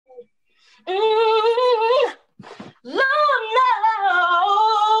Mm, Lord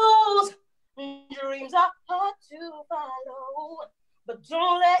knows dreams are hard to follow, but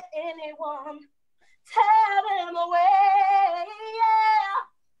don't let anyone tear them away. Yeah.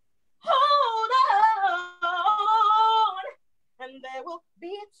 Hold on, and there will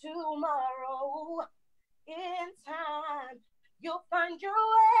be tomorrow. In time, you'll find your way.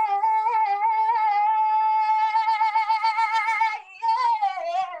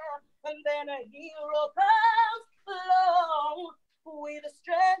 Yeah. And then a hero comes along with the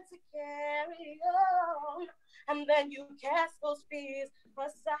strength to carry on. And then you cast those fears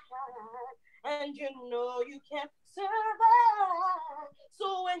aside, and you know you can survive.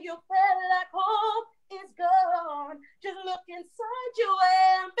 So when you feel like hope is gone, just look inside you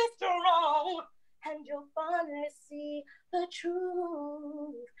and be strong, and you'll finally see the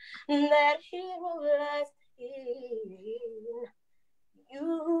truth that hero lies in you.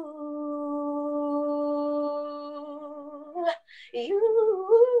 You,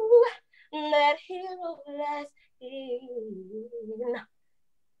 that hero lies in you.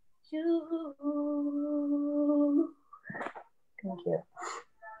 Thank you.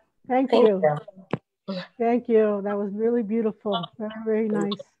 Thank Thank you. you. Thank you. That was really beautiful. Very, very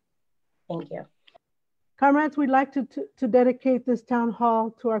nice. Thank you. Comrades, we'd like to dedicate this town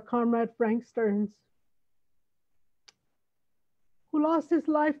hall to our comrade Frank Stearns, who lost his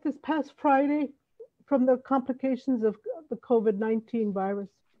life this past Friday from the complications of the COVID-19 virus.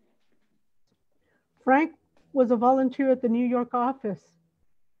 Frank was a volunteer at the New York office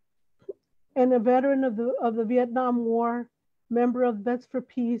and a veteran of the Vietnam War, member of Vets for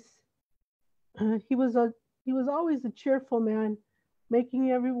Peace. He was always a cheerful man,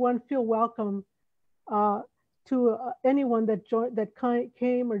 making everyone feel welcome. To anyone that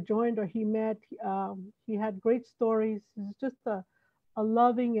came or joined or he met, he had great stories. It's just a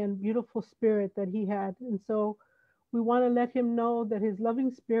loving and beautiful spirit that he had, and so we want to let him know that his loving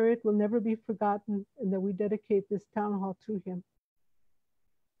spirit will never be forgotten, and that we dedicate this town hall to him.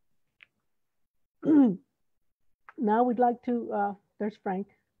 Now we'd like to. There's Frank.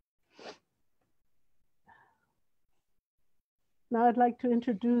 Now I'd like to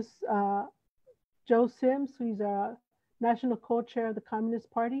introduce Joe Sims, who's a national co-chair of the Communist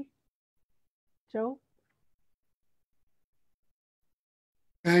Party. Joe?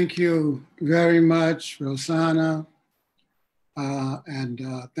 Thank you very much, Rosanna. And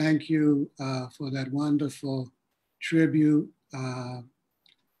thank you for that wonderful tribute.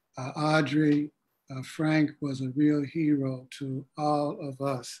 Audrey, Frank was a real hero to all of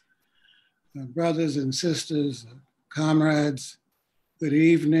us. Brothers and sisters, comrades, good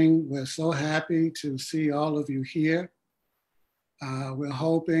evening. We're so happy to see all of you here. We're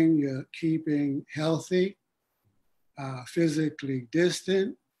hoping you're keeping healthy, physically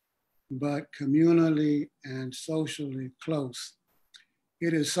distant, but communally and socially close.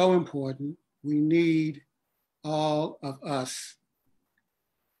 It is so important. We need all of us.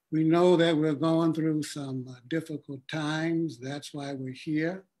 We know that we're going through some difficult times. That's why we're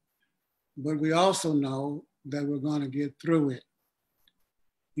here. But we also know that we're going to get through it.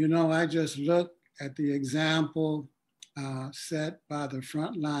 You know, I just look at the example set by the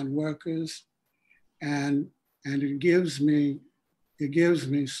frontline workers, and it gives me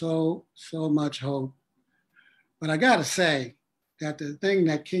so much hope. But I gotta say that the thing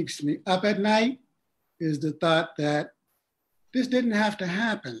that keeps me up at night is the thought that this didn't have to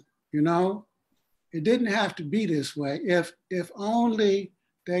happen, you know? It didn't have to be this way. If only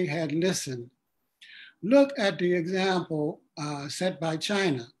they had listened. Look at the example set by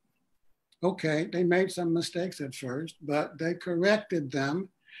China. Okay, they made some mistakes at first, but they corrected them,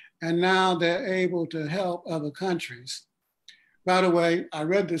 and now they're able to help other countries. By the way, I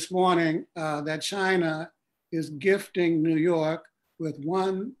read this morning that China is gifting New York with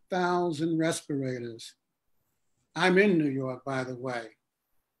 1,000 respirators. I'm in New York, by the way.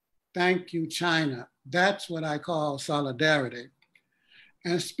 Thank you, China. That's what I call solidarity.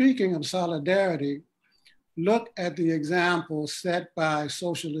 And speaking of solidarity, look at the example set by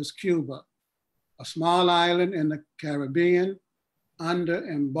socialist Cuba, a small island in the Caribbean under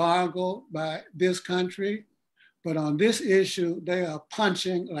embargo by this country. But on this issue, they are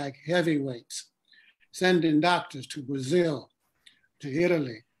punching like heavyweights, sending doctors to Brazil, to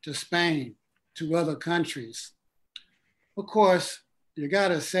Italy, to Spain, to other countries. Of course, you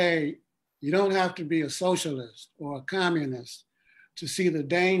gotta say, you don't have to be a socialist or a communist to see the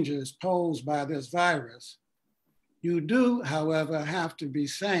dangers posed by this virus. You do, however, have to be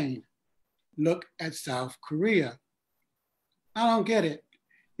sane. Look at South Korea. I don't get it.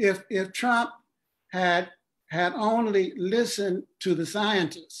 If Trump had only listened to the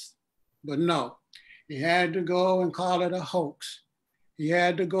scientists But no, he had to go and call it a hoax. He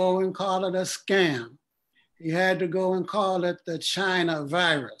had to go and call it a scam. He had to go and call it the China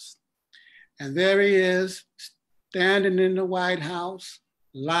virus. And there he is, standing in the White House,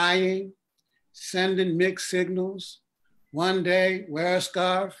 lying, sending mixed signals. One day, wear a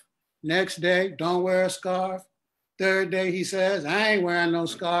scarf. Next day, don't wear a scarf. Third day, he says, I ain't wearing no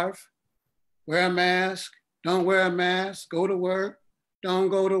scarf. Wear a mask, don't wear a mask, go to work, don't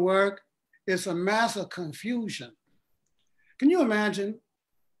go to work. It's a mass of confusion. Can you imagine?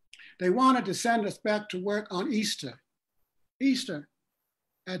 They wanted to send us back to work on Easter. Easter,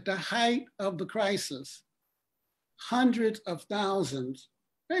 at the height of the crisis, hundreds of thousands,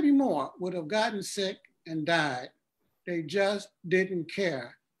 maybe more, would have gotten sick and died. They just didn't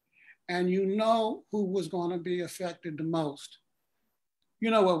care. And you know who was going to be affected the most.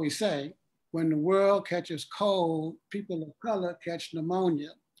 You know what we say, when the world catches cold, people of color catch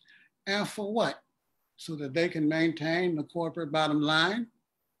pneumonia. And for what? So that they can maintain the corporate bottom line?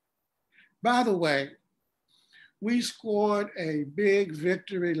 By the way, we scored a big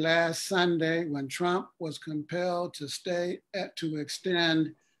victory last Sunday when Trump was compelled to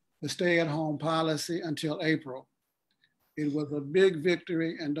extend the stay-at-home policy until April. It was a big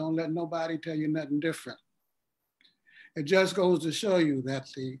victory, and don't let nobody tell you nothing different. It just goes to show you that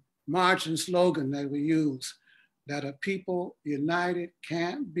the marching slogan that we use, that a people united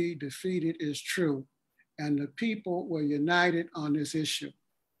can't be defeated, is true. And the people were united on this issue.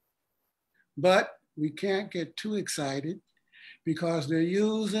 But we can't get too excited because they're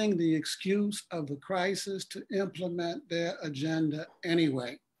using the excuse of the crisis to implement their agenda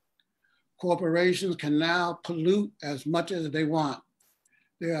anyway. Corporations can now pollute as much as they want.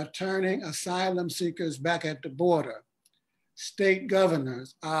 They are turning asylum seekers back at the border. State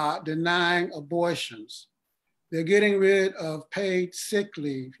governors are denying abortions. They're getting rid of paid sick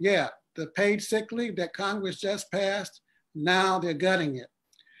leave. Yeah, the paid sick leave that Congress just passed, now they're gutting it.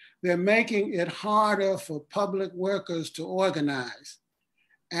 They're making it harder for public workers to organize.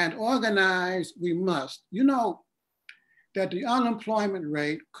 And organize we must. You know that the unemployment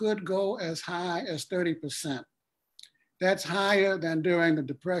rate could go as high as 30%. That's higher than during the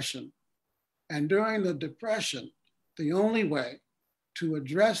Depression. And during the Depression, the only way to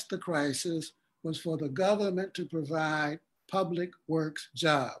address the crisis was for the government to provide public works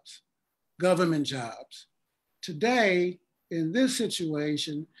jobs, government jobs. Today, in this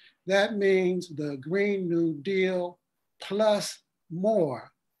situation, that means the Green New Deal plus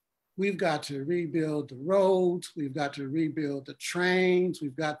more. We've got to rebuild the roads, we've got to rebuild the trains,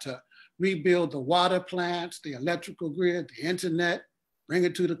 we've got to rebuild the water plants, the electrical grid, the internet, bring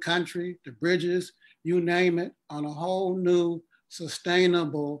it to the country, the bridges, you name it, on a whole new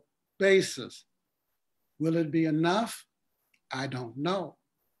sustainable basis. Will it be enough? I don't know.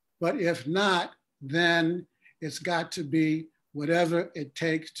 But if not, then it's got to be whatever it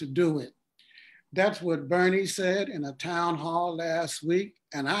takes to do it. That's what Bernie said in a town hall last week,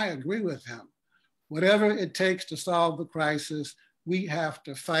 and I agree with him. Whatever it takes to solve the crisis, we have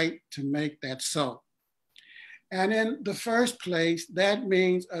to fight to make that so. And in the first place, that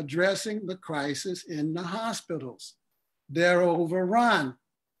means addressing the crisis in the hospitals. They're overrun.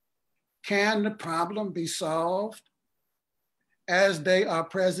 Can the problem be solved as they are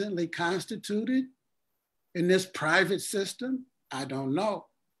presently constituted in this private system? I don't know.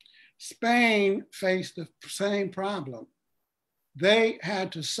 Spain faced the same problem. They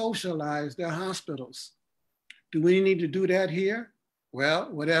had to socialize their hospitals. Do we need to do that here? Well,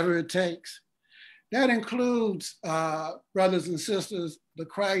 whatever it takes. That includes, brothers and sisters, the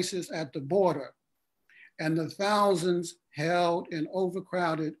crisis at the border and the thousands held in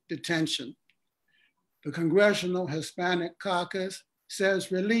overcrowded detention. The Congressional Hispanic Caucus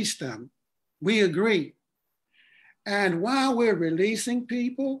says release them. We agree. And while we're releasing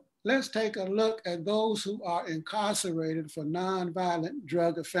people, let's take a look at those who are incarcerated for nonviolent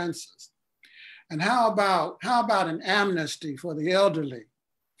drug offenses. And how about an amnesty for the elderly,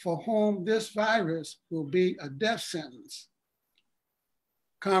 for whom this virus will be a death sentence?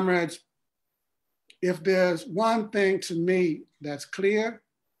 Comrades, if there's one thing to me that's clear,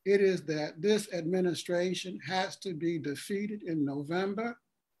 it is that this administration has to be defeated in November,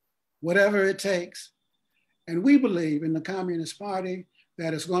 whatever it takes. And we believe in the Communist Party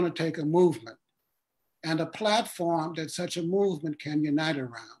that it's going to take a movement and a platform that such a movement can unite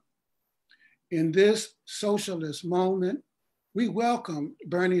around. In this socialist moment, we welcome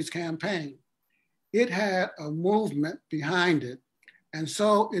Bernie's campaign. It had a movement behind it, and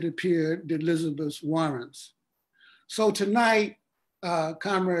so it appeared did Elizabeth Warren's. So tonight,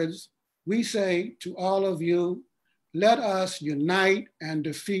 comrades, we say to all of you, Let us unite and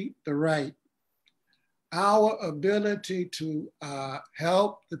defeat the right. Our ability to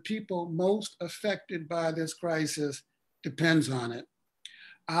help the people most affected by this crisis depends on it.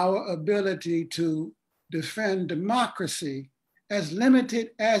 Our ability to defend democracy, as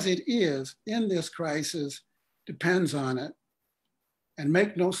limited as it is in this crisis, depends on it. And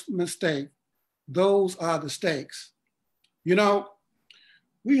make no mistake, those are the stakes. You know,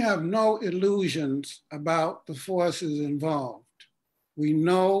 we have no illusions about the forces involved. We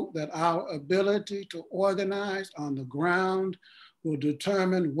know that our ability to organize on the ground will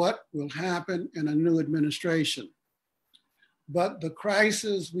determine what will happen in a new administration. But the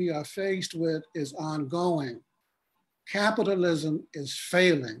crisis we are faced with is ongoing. Capitalism is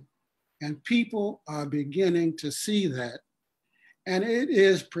failing, and people are beginning to see that. And it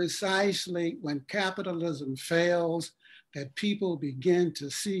is precisely when capitalism fails that people begin to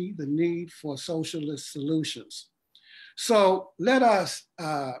see the need for socialist solutions. So let us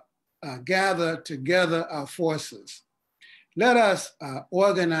gather together our forces. Let us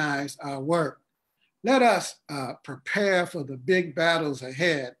organize our work. Let us prepare for the big battles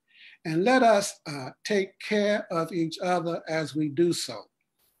ahead, and let us take care of each other as we do so.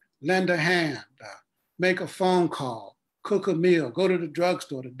 Lend a hand, make a phone call, cook a meal, go to the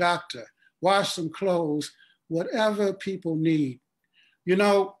drugstore, the doctor, wash some clothes, whatever people need. You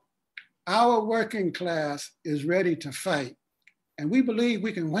know, our working class is ready to fight, and we believe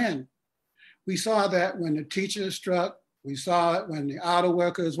we can win. We saw that when the teachers struck, we saw it when the auto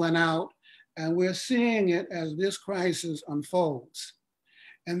workers went out, and we're seeing it as this crisis unfolds.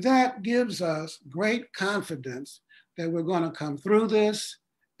 And that gives us great confidence that we're going to come through this,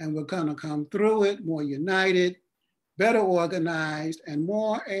 and we're going to come through it more united, better organized, and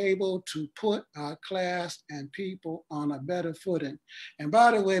more able to put our class and people on a better footing. And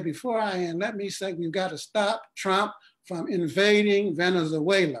by the way, before I end, let me say we've got to stop Trump from invading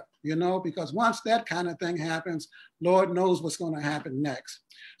Venezuela, you know, because once that kind of thing happens, Lord knows what's going to happen next.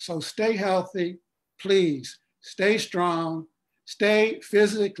 So stay healthy, please, stay strong, stay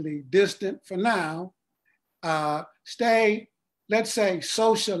physically distant for now, stay, let's say,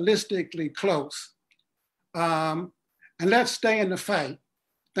 socialistically close. And let's stay in the fight.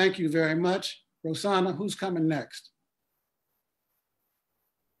 Thank you very much. Rosanna, who's coming next?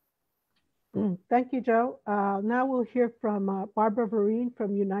 Thank you, Joe. Now we'll hear from Barbara Vereen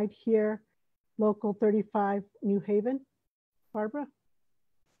from Unite Here, Local 35, New Haven. Barbara?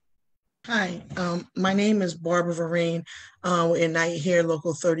 Hi, my name is Barbara Vereen, Unite Here,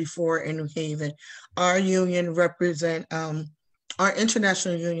 Local 34 in New Haven. Our union represent, our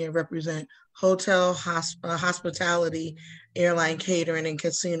international union represent hotel, hospitality, airline catering, and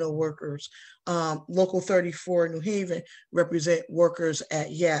casino workers. Local 34 New Haven represent workers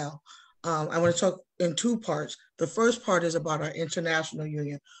at Yale. I want to talk in two parts. The first part is about our international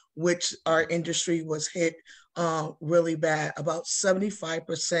union, which our industry was hit really bad. About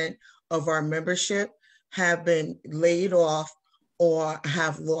 75% of our membership have been laid off or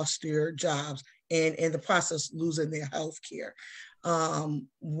have lost their jobs and in the process losing their health care.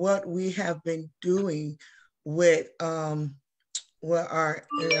 What we have been doing with our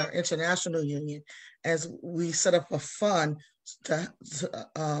international union, as we set up a fund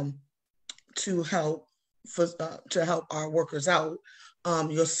to help our workers out.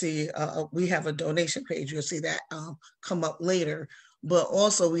 You'll see we have a donation page. You'll see that come up later. But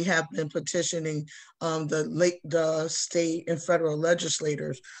also we have been petitioning the state and federal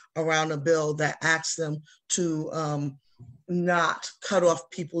legislators around a bill that asks them to not cut off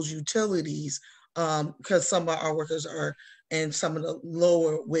people's utilities because some of our workers are in some of the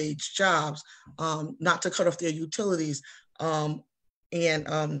lower wage jobs, not to cut off their utilities and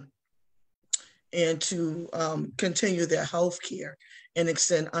to continue their health care and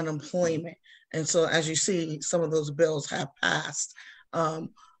extend unemployment. And so as you see, some of those bills have passed.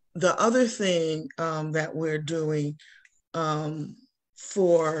 The other thing that we're doing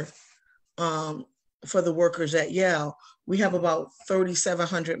for the workers at Yale, we have about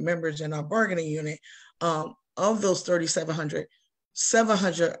 3,700 members in our bargaining unit. Of those 3,700,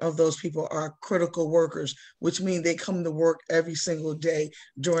 700 of those people are critical workers, which means they come to work every single day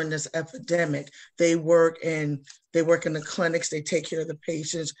during this epidemic. They work in the clinics, they take care of the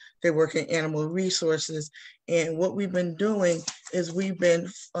patients, they work in animal resources. And what we've been doing is we've been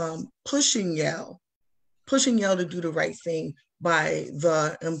pushing Yale to do the right thing by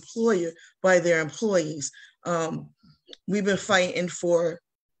the employer, by their employees. We've been fighting for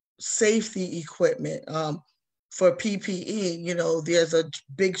safety equipment, for PPE. You know, there's a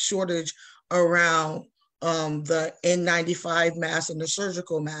big shortage around the N95 mask and the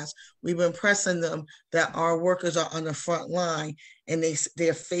surgical mask. We've been pressing them that our workers are on the front line and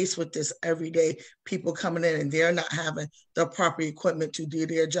they're faced with this every day, people coming in and they're not having the proper equipment to do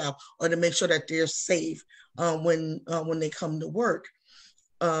their job or to make sure that they're safe when they come to work.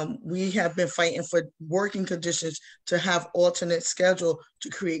 We have been fighting for working conditions to have alternate schedule to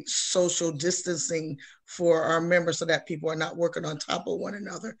create social distancing for our members so that people are not working on top of one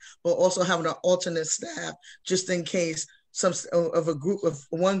another, but also having an alternate staff just in case some of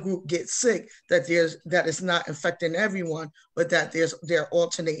one group gets sick, that is not infecting everyone, but that they're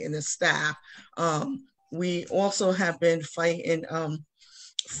alternating the staff. We also have been fighting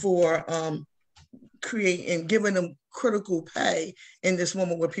for creating, giving them critical pay in this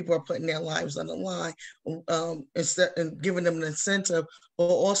moment where people are putting their lives on the line, instead and giving them an incentive, but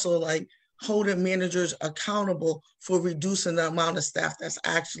also like holding managers accountable for reducing the amount of staff that's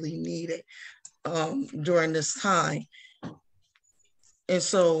actually needed during this time. And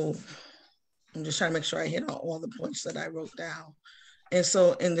so I'm just trying to make sure I hit on all the points that I wrote down. And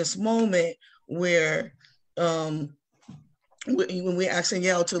so in this moment where when we asking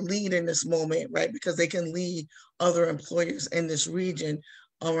Yale to lead in this moment, right, because they can lead other employers in this region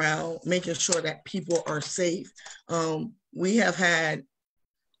around making sure that people are safe. We have had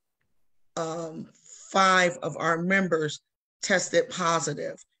 5 of our members tested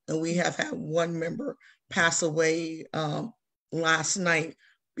positive, and we have had 1 member pass away last night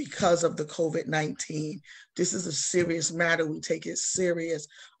because of the COVID-19. This is a serious matter. We take it serious.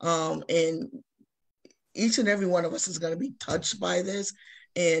 And each and every one of us is going to be touched by this.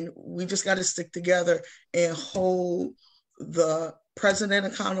 And we just got to stick together and hold the president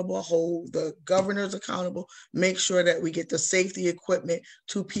accountable, hold the governors accountable, make sure that we get the safety equipment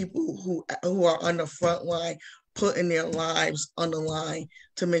to people who are on the front line, putting their lives on the line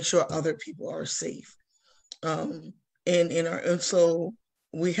to make sure other people are safe. And so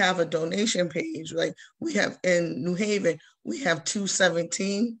we have a donation page, like we have in New Haven, we have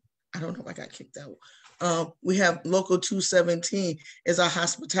 217. I don't know if I got kicked out. We have local 217 is our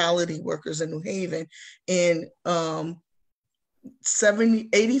hospitality workers in New Haven, and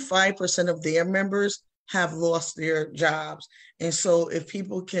 85% of their members have lost their jobs. And so if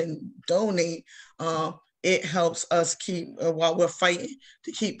people can donate, it helps us keep, while we're fighting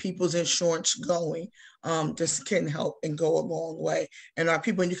to keep people's insurance going. This can help and go a long way. And our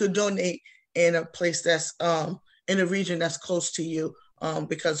people, and you could donate in a place that's in a region that's close to you,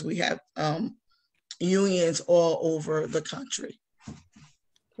 because we have unions all over the country.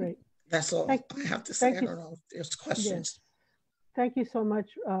 Great. That's all I have to say. I don't know if there's questions. Yes. Thank you so much,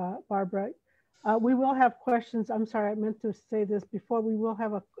 Barbara. We will have questions. I'm sorry, I meant to say this before. We will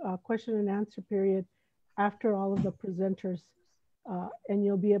have a question and answer period after all of the presenters, and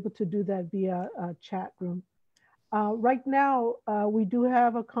you'll be able to do that via a chat room. Right now, we do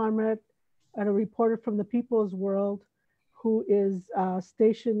have a comrade and a reporter from the People's World who is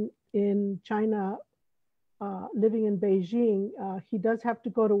stationed in China, living in Beijing. He does have to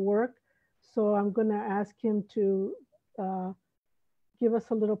go to work, so I'm going to ask him to give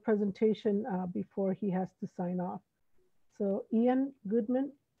us a little presentation before he has to sign off. So Ian Goodrum,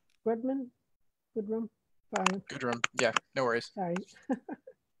 yeah, no worries. Sorry.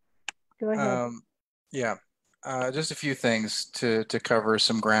 Go ahead. Yeah, just a few things to cover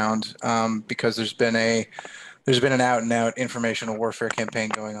some ground, because there's been an out-and-out informational warfare campaign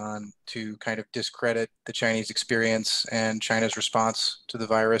going on to kind of discredit the Chinese experience and China's response to the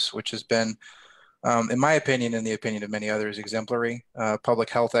virus, which has been, in my opinion, and the opinion of many others, exemplary. Public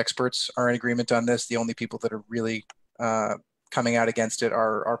health experts are in agreement on this. The only people that are really coming out against it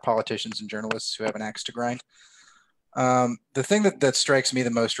are politicians and journalists who have an axe to grind. The thing that strikes me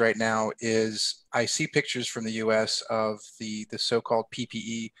the most right now is I see pictures from the US of the so-called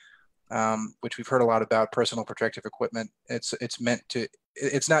PPE, which we've heard a lot about, personal protective equipment.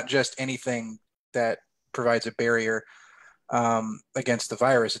 It's not just anything that provides a barrier against the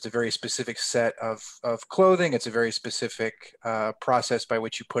virus. It's a very specific set of clothing. It's a very specific process by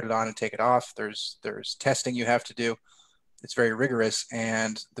which you put it on and take it off. There's testing you have to do. It's very rigorous,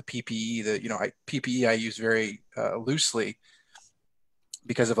 and the PPE, PPE I use very loosely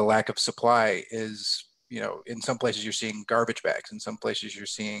because of a lack of supply is, in some places you're seeing garbage bags, in some places you're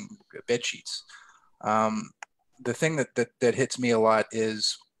seeing bed sheets. The thing that hits me a lot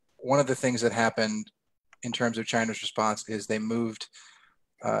is one of the things that happened in terms of China's response is they moved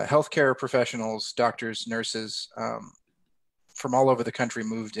healthcare professionals, doctors, nurses from all over the country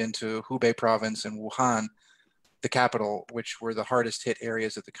moved into Hubei province and Wuhan, the capital, which were the hardest hit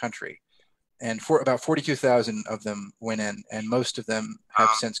areas of the country. and for about 42,000 of them went in, and most of them have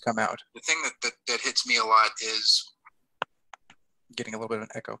since come out. The thing that hits me a lot is getting a little bit of an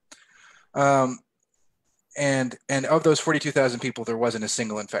echo. And of those 42,000 people, there wasn't a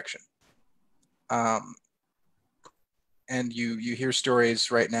single infection. And you hear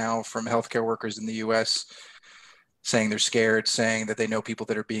stories right now from healthcare workers in the US saying they're scared, saying that they know people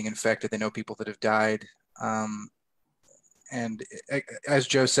that are being infected, they know people that have died. And as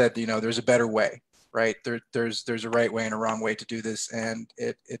Joe said, you know, there's a better way, right? There's a right way and a wrong way to do this. And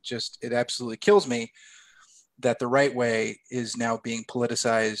it absolutely kills me that the right way is now being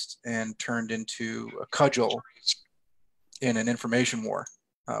politicized and turned into a cudgel in an information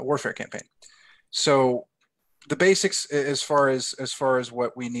warfare campaign. So the basics as far as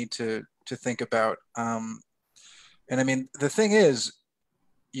what we need to think about. And I mean, the thing is,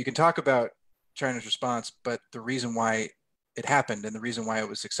 you can talk about China's response, but the reason why it happened and the reason why it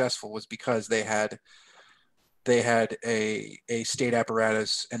was successful was because they had a state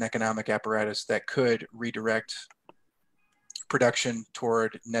apparatus, an economic apparatus that could redirect production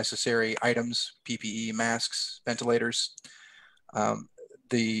toward necessary items, PPE, masks, ventilators.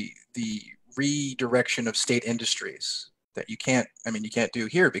 The redirection of state industries that you can't do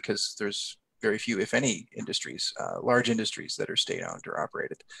here because there's very few, if any, industries, large industries that are state-owned or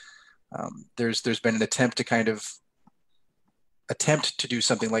operated. There's been an attempt to do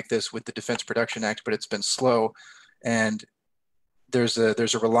something like this with the Defense Production Act, but it's been slow, and there's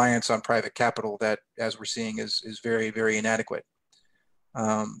a reliance on private capital that, as we're seeing, is very, very inadequate.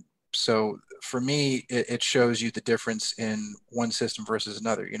 So for me, it shows you the difference in one system versus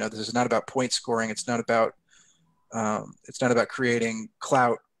another. You know, this is not about point scoring. It's not about creating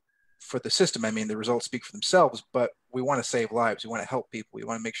clout for the system. I mean, the results speak for themselves, but we want to save lives. We want to help people. We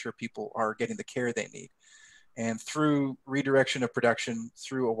want to make sure people are getting the care they need. And through redirection of production,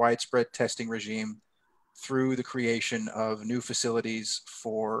 through a widespread testing regime, through the creation of new facilities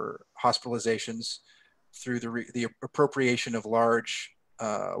for hospitalizations, through the appropriation of large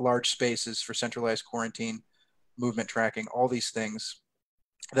spaces for centralized quarantine, movement tracking, all these things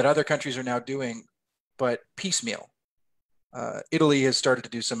that other countries are now doing, but piecemeal. Italy has started to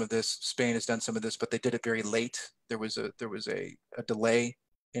do some of this. Spain has done some of this, but they did it very late. There was a delay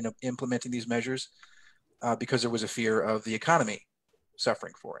in implementing these measures because there was a fear of the economy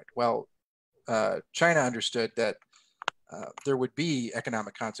suffering for it. Well, China understood that there would be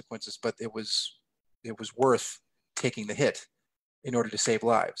economic consequences, but it was worth taking the hit in order to save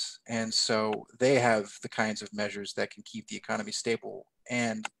lives. And so they have the kinds of measures that can keep the economy stable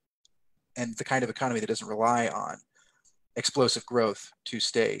and the kind of economy that doesn't rely on explosive growth to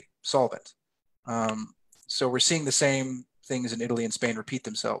stay solvent. So we're seeing the same things in Italy and Spain repeat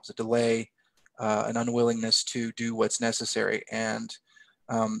themselves: a delay, an unwillingness to do what's necessary. And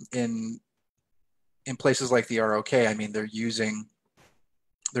in places like the ROK, I mean, they're using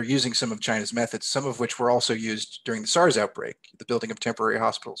some of China's methods, some of which were also used during the SARS outbreak. The building of temporary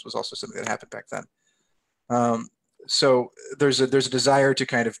hospitals was also something that happened back then. So there's a desire to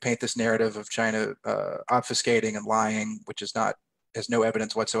kind of paint this narrative of China obfuscating and lying, which has no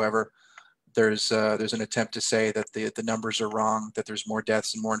evidence whatsoever. There's an attempt to say that the numbers are wrong, that there's more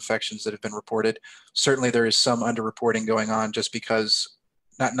deaths and more infections that have been reported. Certainly there is some underreporting going on, just because,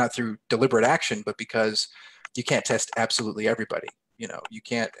 not through deliberate action, but because you can't test absolutely everybody. You know, you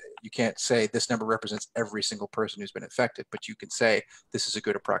can't say this number represents every single person who's been infected, but you can say this is a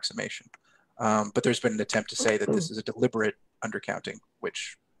good approximation. But there's been an attempt to say that this is a deliberate undercounting,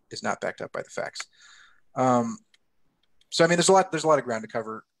 which is not backed up by the facts. So I mean, there's a lot of ground to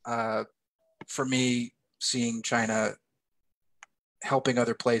cover. For me, seeing China helping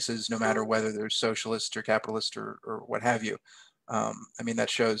other places, no matter whether they're socialist or capitalist or what have you, I mean,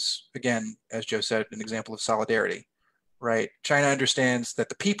 that shows, again, as Joe said, an example of solidarity, right? China understands that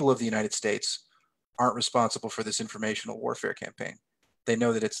the people of the United States aren't responsible for this informational warfare campaign. They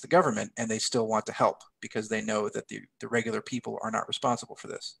know that it's the government, and they still want to help because they know that the regular people are not responsible for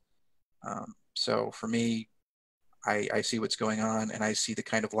this. So for me, I see what's going on, and I see the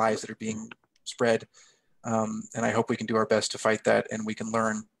kind of lies that are being spread, and I hope we can do our best to fight that, and we can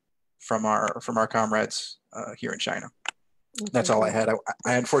learn from our comrades here in China. Okay, that's all I had.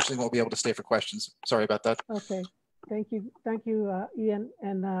 I unfortunately won't be able to stay for questions. Sorry about that. Okay, thank you, Ian,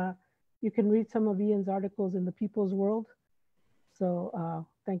 and you can read some of Ian's articles in the People's World. So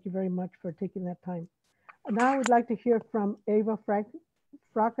thank you very much for taking that time. Now I would like to hear from Ava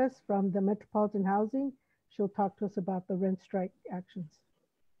Fracas from the Metropolitan Housing. She'll talk to us about the rent strike actions.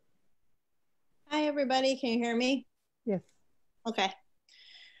 Hi, everybody. Can you hear me? Yes. Okay.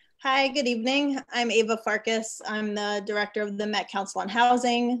 Hi, good evening. I'm Ava Farkas. I'm the director of the Met Council on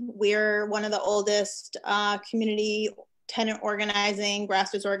Housing. We're one of the oldest community tenant organizing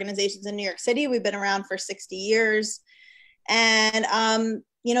grassroots organizations in New York City. We've been around for 60 years. And,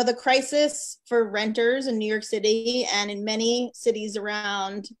 you know, the crisis for renters in New York City and in many cities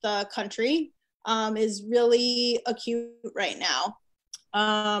around the country is really acute right now.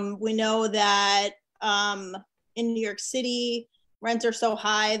 We know that in New York City, rents are so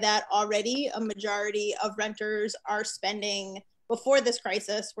high that already a majority of renters are spending, before this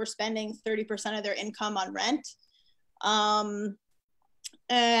crisis, we're spending 30% of their income on rent. And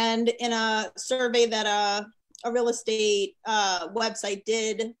in a survey that a real estate website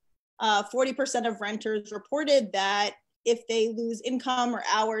did, 40% of renters reported that if they lose income or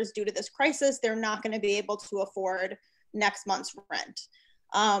hours due to this crisis, they're not going to be able to afford next month's rent.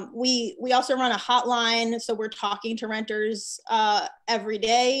 We also run a hotline, so we're talking to renters every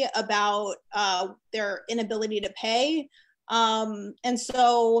day about their inability to pay. And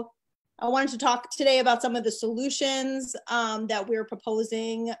so I wanted to talk today about some of the solutions that we're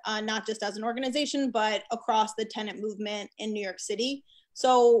proposing, not just as an organization, but across the tenant movement in New York City.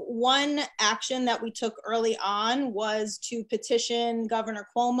 So one action that we took early on was to petition Governor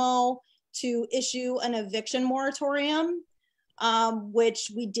Cuomo to issue an eviction moratorium, which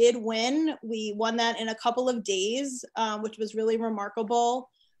we did win. We won that in a couple of days, which was really remarkable.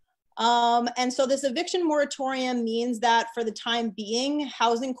 And so this eviction moratorium means that for the time being,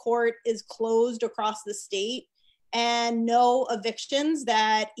 housing court is closed across the state, and no evictions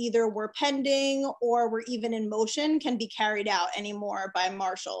that either were pending or were even in motion can be carried out anymore by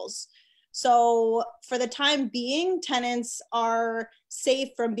marshals. So for the time being, tenants are safe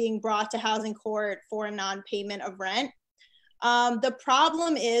from being brought to housing court for a non-payment of rent. The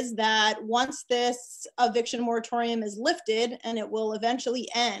problem is that once this eviction moratorium is lifted, and it will eventually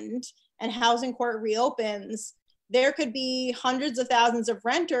end, and housing court reopens, there could be hundreds of thousands of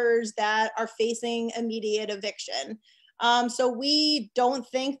renters that are facing immediate eviction. So we don't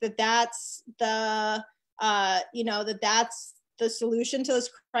think that that's the, that's the solution to this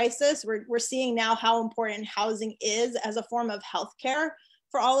crisis. We're seeing now how important housing is as a form of healthcare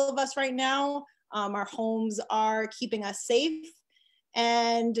for all of us right now. Our homes are keeping us safe,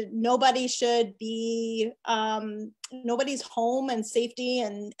 and nobody should be, nobody's home and safety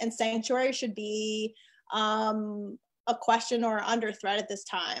and sanctuary should be a question or under threat at this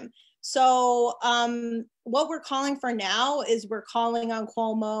time. So what we're calling for now is we're calling on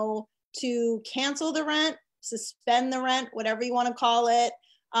Cuomo to cancel the rent, suspend the rent, whatever you want to call it.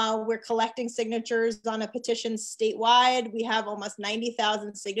 We're collecting signatures on a petition statewide. We have almost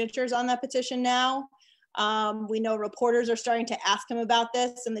 90,000 signatures on that petition now. We know reporters are starting to ask him about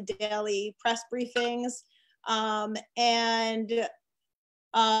this in the daily press briefings.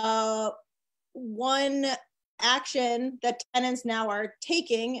 One action that tenants now are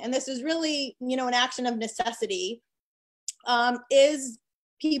taking, and this is really, you know, an action of necessity, is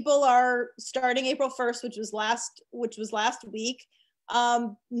people are starting April 1st, which was last week.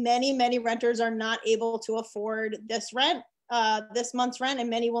 Many renters are not able to afford this rent, this month's rent, and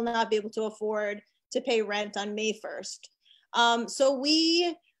many will not be able to afford to pay rent on May 1st. So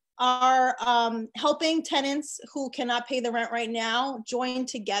we are helping tenants who cannot pay the rent right now join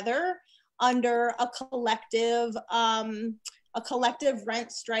together under a collective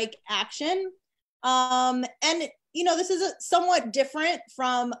rent strike action. And you know, this is somewhat different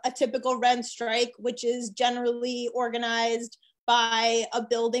from a typical rent strike, which is generally organized by a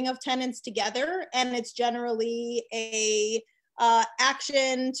building of tenants together, and it's generally a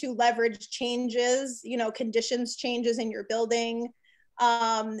action to leverage changes, you know, conditions changes in your building.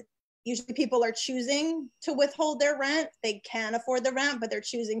 Usually people are choosing to withhold their rent. They can afford the rent, but they're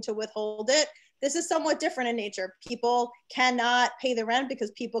choosing to withhold it. This is somewhat different in nature. People cannot pay the rent because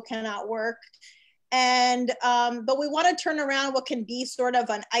people cannot work. And, but we want to turn around what can be sort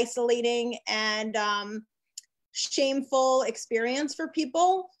of an isolating and shameful experience for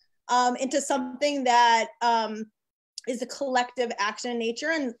people into something that is a collective action in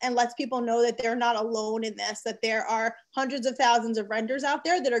nature, and lets people know that they're not alone in this, that there are hundreds of thousands of renters out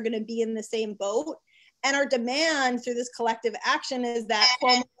there that are going to be in the same boat. And our demand through this collective action is that but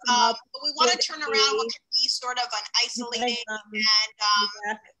we want to turn around what can be sort of an isolating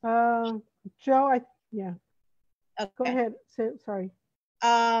and Joe, yeah. Okay. Go ahead. Sorry.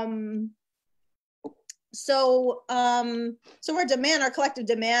 So our collective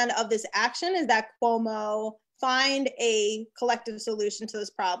demand of this action is that Cuomo find a collective solution to this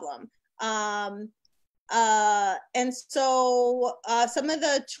problem. And so some of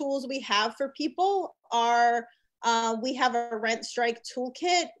the tools we have for people are We have a rent strike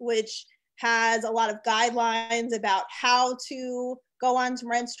toolkit, which has a lot of guidelines about how to go on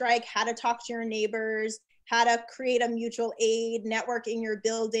rent strike, how to talk to your neighbors, how to create a mutual aid network in your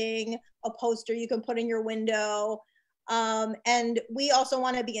building, a poster you can put in your window. And we also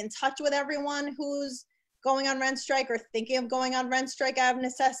want to be in touch with everyone who's going on rent strike or thinking of going on rent strike out of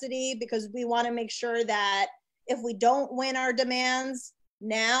necessity, because we want to make sure that if we don't win our demands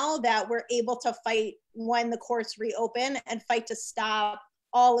now, that we're able to fight when the courts reopen and fight to stop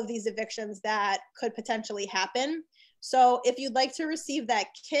all of these evictions that could potentially happen. So if you'd like to receive that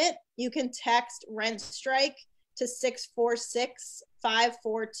kit, you can text rent strike to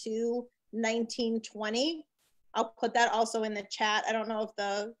 646-542-1920. I'll put that also in the chat. I don't know if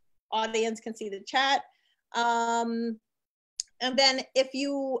the audience can see the chat. And then if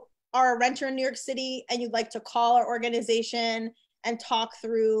you are a renter in New York City and you'd like to call our organization and talk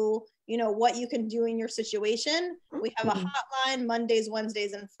through, you know, what you can do in your situation, we have a hotline Mondays,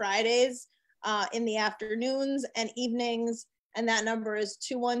 Wednesdays, and Fridays in the afternoons and evenings. And that number is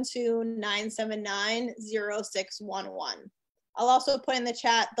 212-979-0611. I'll also put in the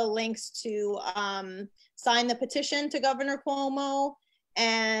chat the links to sign the petition to Governor Cuomo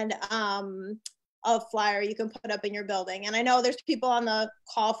and a flyer you can put up in your building. And I know there's people on the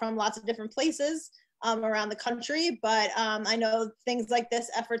call from lots of different places around the country, but I know things like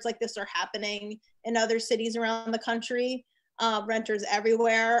this, efforts like this are happening in other cities around the country. Renters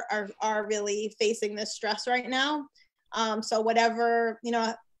everywhere are really facing this stress right now. So whatever, you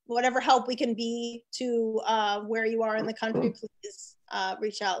know, whatever help we can be to where you are in the country, please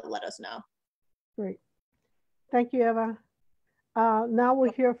reach out and let us know. Great. Thank you, Eva. Now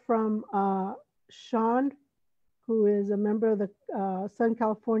we'll hear from Sean, who is a member of the Southern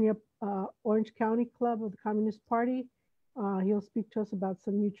California Orange County Club of the Communist Party. He'll speak to us about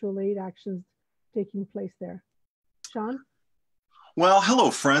some mutual aid actions taking place there. Sean? Well,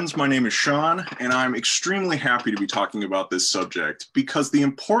 hello, friends. My name is Sean, and I'm extremely happy to be talking about this subject because the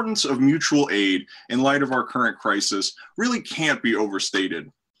importance of mutual aid in light of our current crisis really can't be overstated.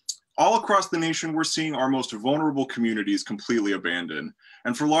 All across the nation, we're seeing our most vulnerable communities completely abandoned.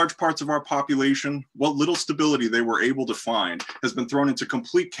 And for large parts of our population, what little stability they were able to find has been thrown into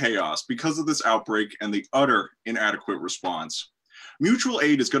complete chaos because of this outbreak and the utter inadequate response. Mutual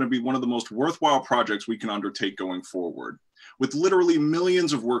aid is going to be one of the most worthwhile projects we can undertake going forward. With literally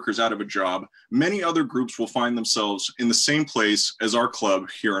millions of workers out of a job, many other groups will find themselves in the same place as our club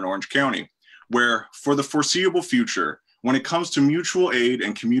here in Orange County, where for the foreseeable future, when it comes to mutual aid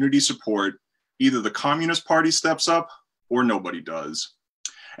and community support, either the Communist Party steps up or nobody does.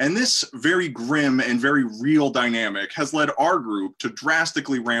 And this very grim and very real dynamic has led our group to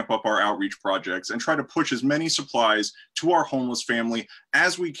drastically ramp up our outreach projects and try to push as many supplies to our homeless family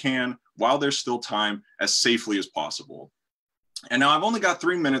as we can while there's still time, as safely as possible. And now I've only got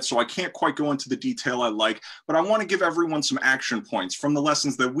 3 minutes, so I can't quite go into the detail I like, but I want to give everyone some action points from the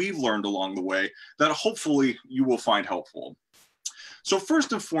lessons that we've learned along the way that hopefully you will find helpful. So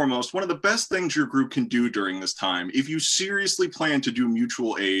first and foremost, one of the best things your group can do during this time, if you seriously plan to do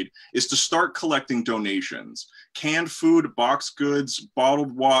mutual aid, is to start collecting donations. Canned food, boxed goods,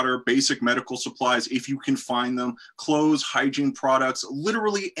 bottled water, basic medical supplies, if you can find them, clothes, hygiene products,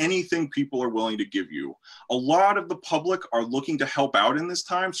 literally anything people are willing to give you. A lot of the public are looking to help out in this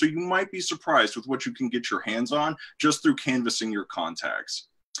time, so you might be surprised with what you can get your hands on just through canvassing your contacts.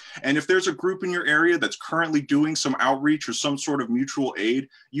 And if there's a group in your area that's currently doing some outreach or some sort of mutual aid,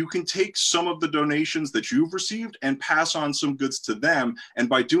 you can take some of the donations that you've received and pass on some goods to them. And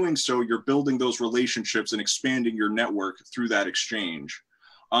by doing so, you're building those relationships and expanding your network through that exchange.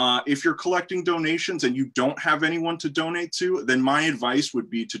 If you're collecting donations and you don't have anyone to donate to, then my advice would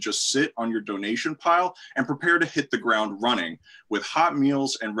be to just sit on your donation pile and prepare to hit the ground running with hot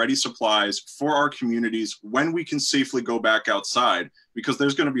meals and ready supplies for our communities when we can safely go back outside, because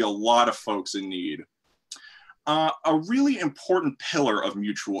there's going to be a lot of folks in need. A really important pillar of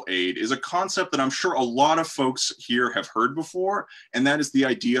mutual aid is a concept that I'm sure a lot of folks here have heard before, and that is the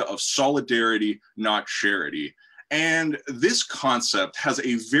idea of solidarity, not charity. And this concept has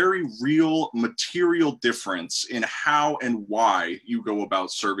a very real material difference in how and why you go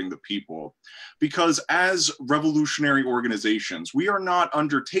about serving the people. Because as revolutionary organizations, we are not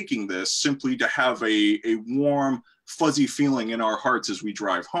undertaking this simply to have a warm, fuzzy feeling in our hearts as we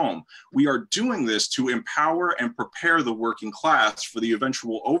drive home. We are doing this to empower and prepare the working class for the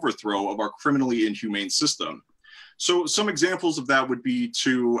eventual overthrow of our criminally inhumane system. So some examples of that would be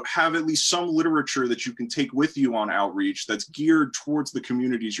to have at least some literature that you can take with you on outreach that's geared towards the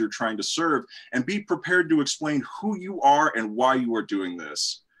communities you're trying to serve, and be prepared to explain who you are and why you are doing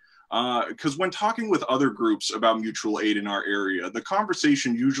this. Because when talking with other groups about mutual aid in our area, the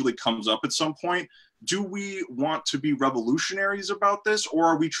conversation usually comes up at some point. Do we want to be revolutionaries about this, or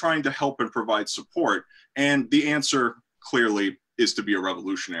are we trying to help and provide support? And the answer clearly is to be a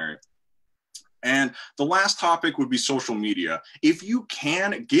revolutionary. And the last topic would be social media. If you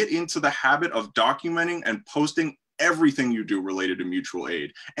can, get into the habit of documenting and posting everything you do related to mutual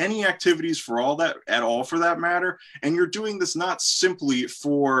aid, any activities for all that at all for that matter. And you're doing this not simply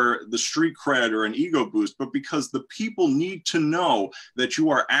for the street cred or an ego boost, but because the people need to know that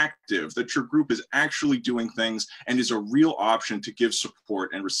you are active, that your group is actually doing things and is a real option to give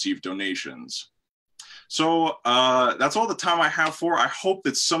support and receive donations. So that's all the time I have for. I hope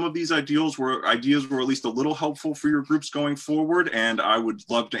that some of these ideas were at least a little helpful for your groups going forward, and I would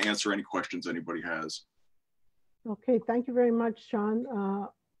love to answer any questions anybody has. Okay, thank you very much, Sean.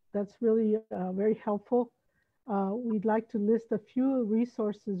 That's really very helpful. We'd like to list a few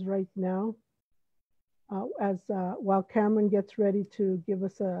resources right now while Cameron gets ready to give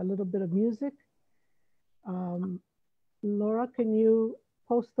us a little bit of music. Laura, can you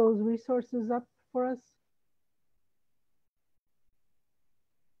post those resources up for us?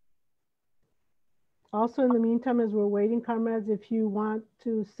 Also, in the meantime, as we're waiting, comrades, if you want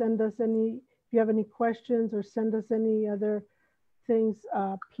to send us if you have any questions or send us any other things,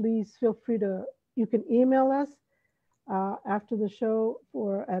 please feel free you can email us after the show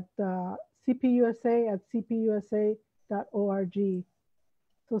at cpusa@cpusa.org.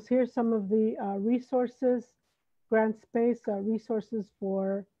 So here's some of the resources, grant space, resources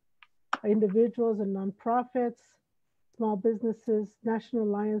for individuals and nonprofits, small businesses, National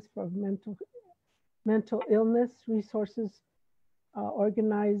Alliance for Mental Illness, resources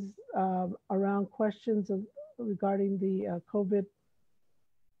organized around questions regarding the COVID,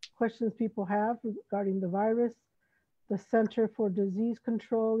 questions people have regarding the virus, the Center for Disease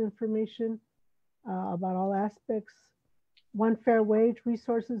Control information about all aspects, One Fair Wage,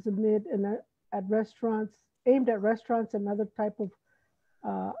 resources aimed at restaurants and other type of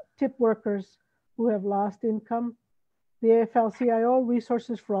tip workers who have lost income, the AFL-CIO,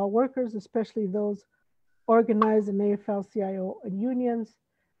 resources for all workers, especially those organized in AFL-CIO unions.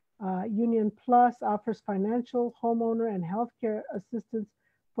 Union Plus offers financial, homeowner, and healthcare assistance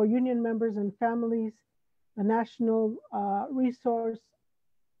for union members and families. The National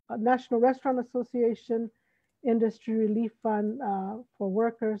Restaurant Association Industry Relief Fund for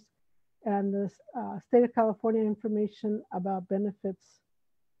workers, and the State of California information about benefits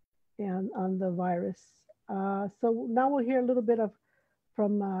and on the virus. So now we'll hear a little bit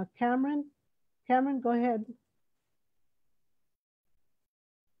from Cameron. Cameron, go ahead.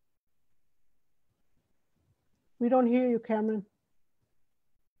 We don't hear you, Cameron.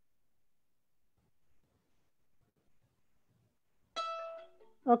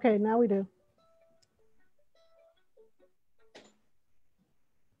 Okay, now we do.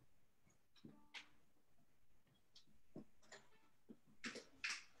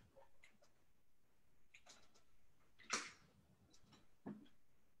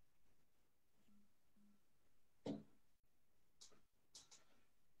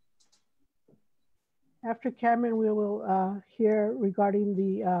 After Cameron, we will hear regarding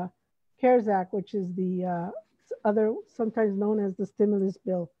the CARES Act, which is the sometimes known as the stimulus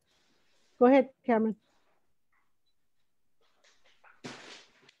bill. Go ahead, Cameron.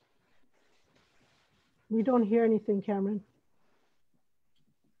 We don't hear anything, Cameron.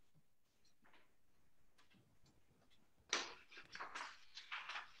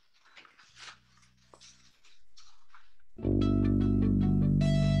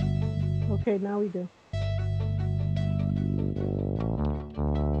 Okay, now we do.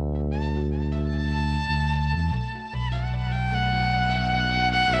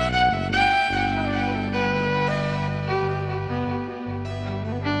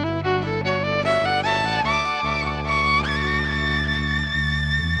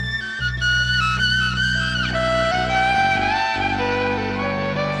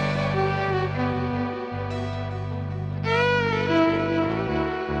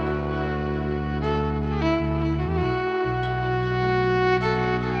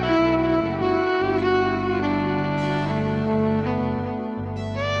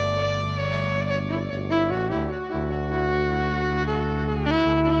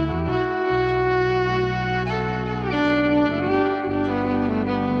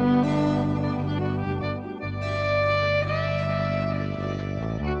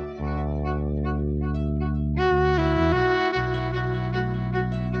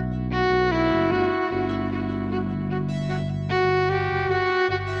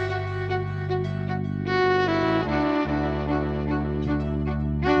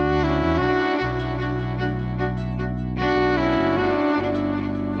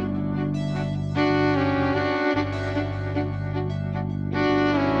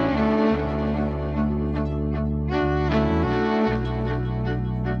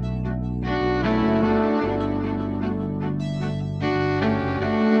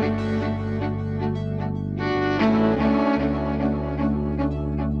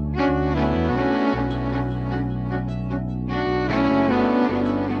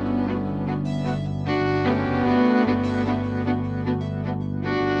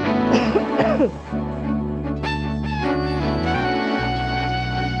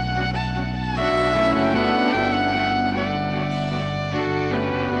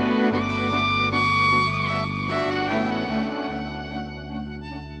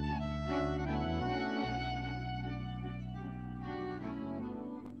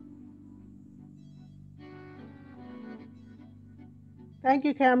 Thank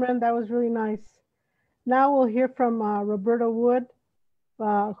you, Cameron. That was really nice. Now we'll hear from Roberta Wood.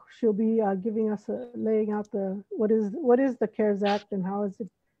 She'll be giving us laying out what is the CARES Act and how is it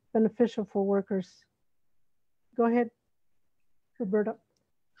beneficial for workers. Go ahead, Roberta.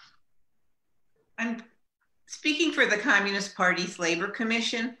 I'm speaking for the Communist Party's Labor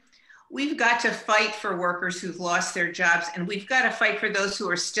Commission. We've got to fight for workers who've lost their jobs, and we've got to fight for those who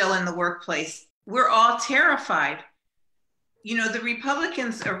are still in the workplace. We're all terrified. You know, the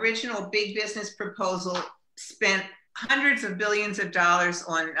Republicans' original big business proposal spent hundreds of billions of dollars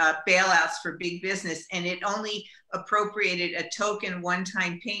on bailouts for big business, and it only appropriated a token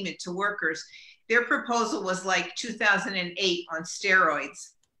one-time payment to workers. Their proposal was like 2008 on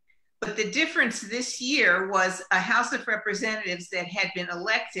steroids. But the difference this year was a House of Representatives that had been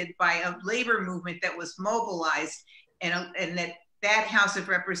elected by a labor movement that was mobilized, and that House of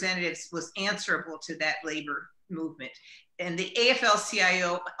Representatives was answerable to that labor movement. And the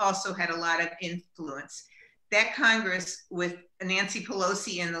AFL-CIO also had a lot of influence. That Congress, with Nancy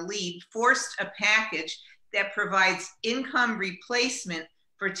Pelosi in the lead, forced a package that provides income replacement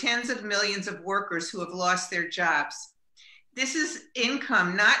for tens of millions of workers who have lost their jobs. This is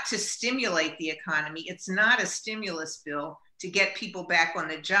income not to stimulate the economy. It's not a stimulus bill to get people back on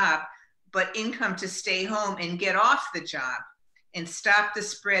the job, but income to stay home and get off the job and stop the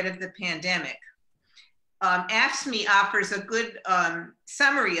spread of the pandemic. AFSCME offers a good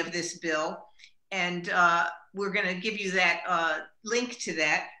summary of this bill, and we're going to give you that link to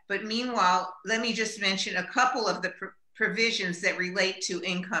that. But meanwhile, let me just mention a couple of the provisions that relate to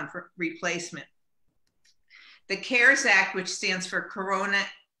income replacement. The CARES Act, which stands for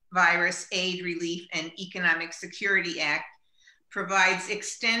Coronavirus Aid, Relief, and Economic Security Act, provides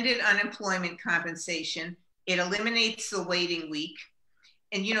extended unemployment compensation. It eliminates the waiting week.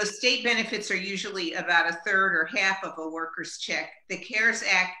 And you know, state benefits are usually about a third or half of a worker's check. The CARES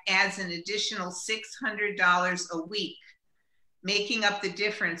Act adds an additional $600 a week, making up the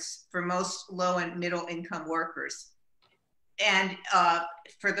difference for most low and middle income workers. And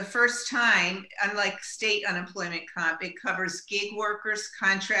for the first time, unlike state unemployment comp, it covers gig workers,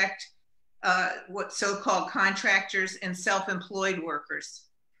 what so-called contractors, and self-employed workers.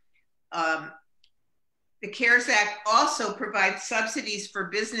 The CARES Act also provides subsidies for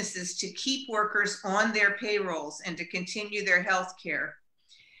businesses to keep workers on their payrolls and to continue their health care.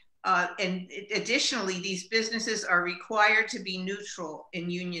 And additionally, these businesses are required to be neutral in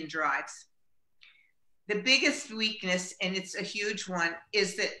union drives. The biggest weakness, and it's a huge one,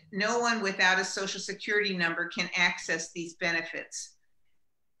 is that no one without a Social Security number can access these benefits.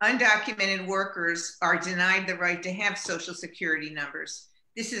 Undocumented workers are denied the right to have Social Security numbers.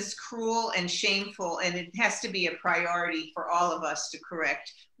 This is cruel and shameful, and it has to be a priority for all of us to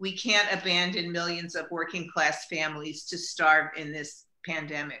correct. We can't abandon millions of working class families to starve in this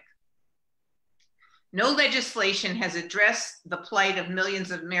pandemic. No legislation has addressed the plight of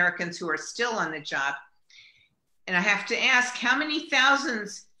millions of Americans who are still on the job. And I have to ask, how many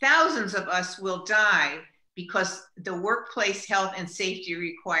thousands of us will die because the workplace health and safety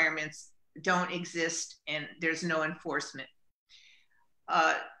requirements don't exist and there's no enforcement?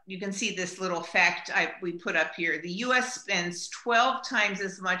 You can see this little fact we put up here. The US spends 12 times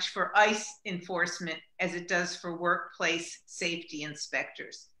as much for ICE enforcement as it does for workplace safety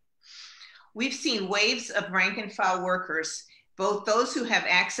inspectors. We've seen waves of rank and file workers, both those who have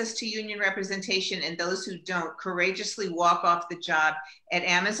access to union representation and those who don't, courageously walk off the job at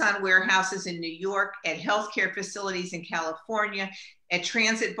Amazon warehouses in New York, at healthcare facilities in California, at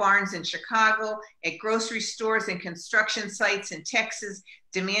transit barns in Chicago, at grocery stores and construction sites in Texas,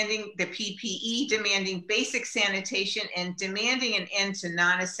 demanding the PPE, demanding basic sanitation, and demanding an end to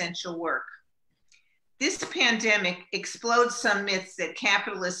non-essential work. This pandemic explodes some myths that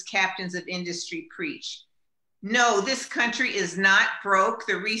capitalist captains of industry preach. No, this country is not broke.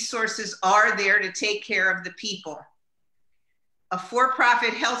 The resources are there to take care of the people. A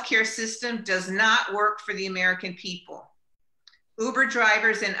for-profit healthcare system does not work for the American people. Uber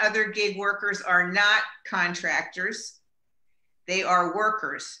drivers and other gig workers are not contractors. They are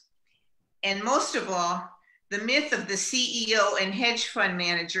workers. And most of all, the myth of the CEO and hedge fund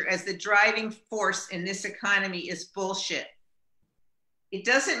manager as the driving force in this economy is bullshit. It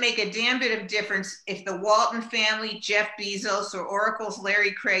doesn't make a damn bit of difference if the Walton family, Jeff Bezos, or Oracle's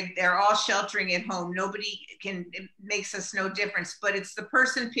Larry Craig, they're all sheltering at home. It makes us no difference, but it's the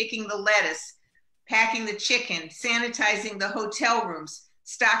person picking the lettuce, packing the chicken, sanitizing the hotel rooms,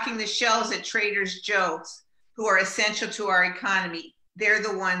 stocking the shelves at Trader Joe's, who are essential to our economy. We're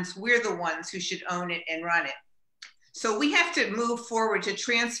the ones who should own it and run it. So we have to move forward to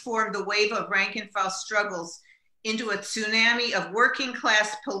transform the wave of rank and file struggles into a tsunami of working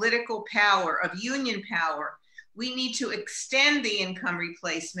class political power, of union power. We need to extend the income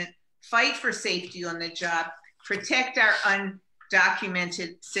replacement, fight for safety on the job, protect our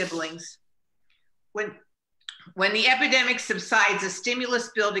undocumented siblings. When the epidemic subsides, a stimulus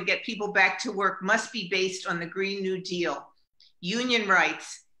bill to get people back to work must be based on the Green New Deal, union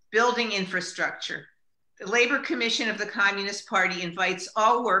rights, building infrastructure. The Labor Commission of the Communist Party invites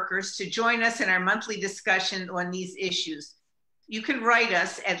all workers to join us in our monthly discussion on these issues. You can write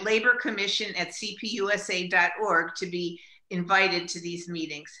us at laborcommission@cpusa.org to be invited to these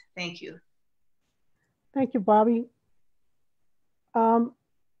meetings. Thank you. Thank you, Bobby.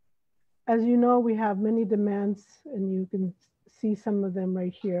 As you know, we have many demands, and you can see some of them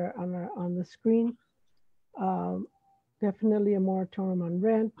right here on the screen. Definitely a moratorium on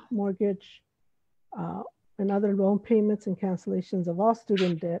rent, mortgage, and other loan payments and cancellations of all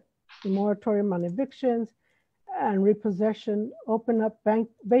student debt, a moratorium on evictions and repossession, open up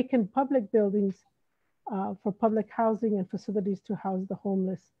vacant public buildings for public housing and facilities to house the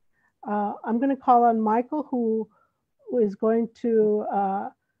homeless. I'm going to call on Michael, who is going to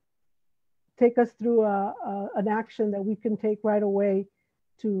take us through an action that we can take right away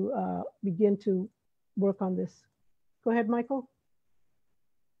to begin to work on this. Go ahead, Michael.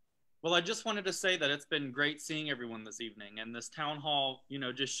 Well, I just wanted to say that it's been great seeing everyone this evening, and this town hall,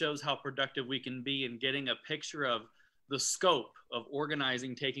 just shows how productive we can be in getting a picture of the scope of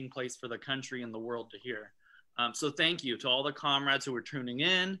organizing taking place for the country and the world to hear. So thank you to all the comrades who are tuning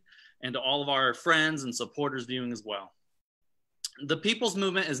in and to all of our friends and supporters viewing as well. The People's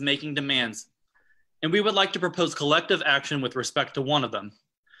Movement is making demands, and we would like to propose collective action with respect to one of them.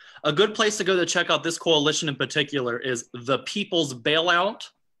 A good place to go to check out this coalition in particular is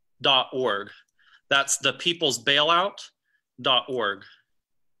thepeoplesbailout.org. That's thepeoplesbailout.org.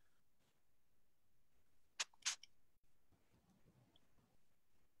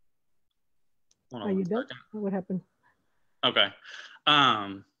 Are you done? What happened? Okay.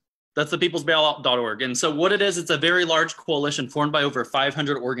 That's thepeoplesbailout.org. And so what it is, it's a very large coalition formed by over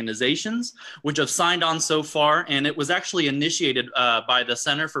 500 organizations, which have signed on so far. And it was actually initiated by the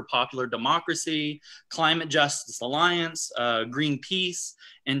Center for Popular Democracy, Climate Justice Alliance, Greenpeace,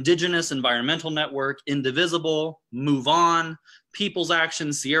 Indigenous Environmental Network, Indivisible, Move On, People's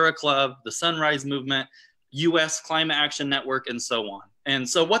Action, Sierra Club, the Sunrise Movement, U.S. Climate Action Network, and so on. And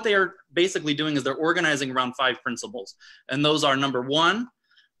so what they are basically doing is they're organizing around 5 principles. And those are, number one,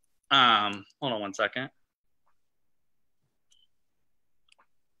 hold on one second.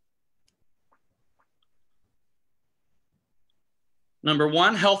 Number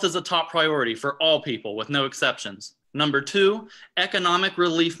one, health is a top priority for all people with no exceptions. Number two, economic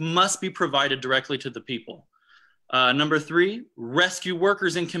relief must be provided directly to the people. Number three, rescue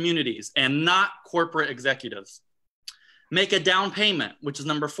workers in communities and not corporate executives. Make a down payment, which is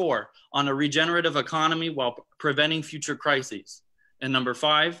number 4, on a regenerative economy while preventing future crises. And number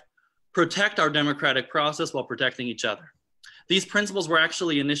 5, protect our democratic process while protecting each other. These principles were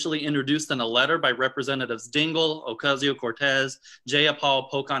actually initially introduced in a letter by Representatives Dingell, Ocasio-Cortez,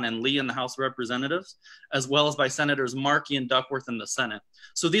 Jayapal, Pocan, and Lee in the House of Representatives, as well as by Senators Markey and Duckworth in the Senate.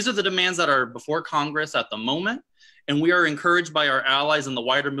 So these are the demands that are before Congress at the moment, and we are encouraged by our allies in the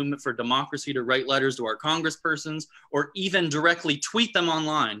wider movement for democracy to write letters to our congresspersons or even directly tweet them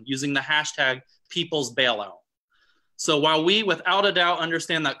online using the hashtag #PeoplesBailout. So while we, without a doubt,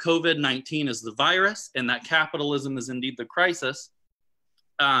 understand that COVID-19 is the virus and that capitalism is indeed the crisis,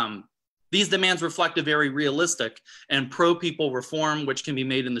 these demands reflect a very realistic and pro-people reform which can be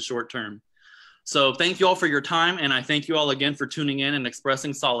made in the short term. So thank you all for your time, and I thank you all again for tuning in and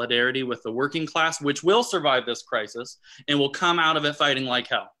expressing solidarity with the working class, which will survive this crisis and will come out of it fighting like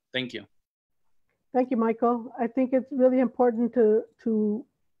hell. Thank you. Thank you, Michael. I think it's really important to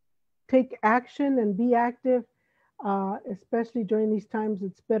take action and be active. Especially during these times,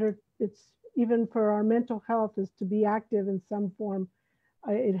 it's even for our mental health is to be active in some form.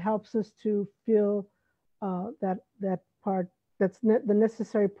 It helps us to feel that part, that's the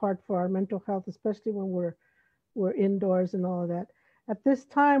necessary part for our mental health, especially when we're indoors and all of that. At this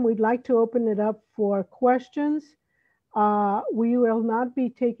time, we'd like to open it up for questions. We will not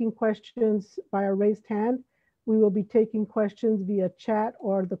be taking questions by a raised hand. We will be taking questions via chat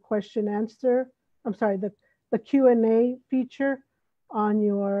or the question answer. I'm sorry, the Q&A feature on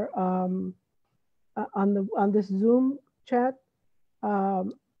your on this Zoom chat.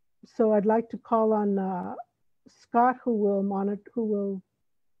 So I'd like to call on Scott, who will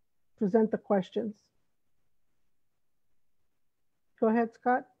present the questions. Go ahead,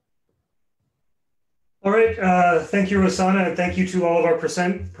 Scott. All right, thank you, Rosanna, and thank you to all of our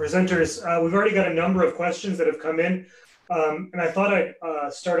presenters. We've already got a number of questions that have come in, and I thought I'd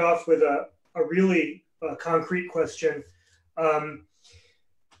start off with a really concrete question.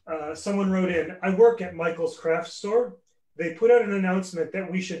 Someone wrote in, I work at Michael's Craft Store. They put out an announcement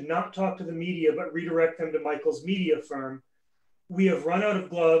that we should not talk to the media, but redirect them to Michael's media firm. We have run out of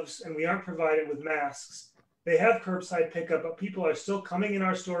gloves and we aren't provided with masks. They have curbside pickup, but people are still coming in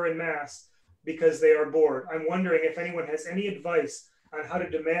our store in masks because they are bored. I'm wondering if anyone has any advice on how to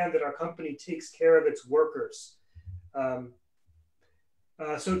demand that our company takes care of its workers. So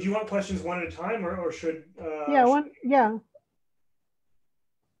do you want questions one at a time or should? Yeah.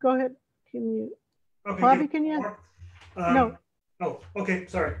 Go ahead. Can you? Okay, Bobby, can you? No. Oh, okay.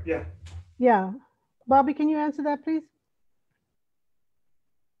 Sorry. Yeah. Yeah. Bobby, can you answer that, please?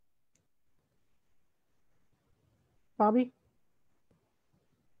 Bobby?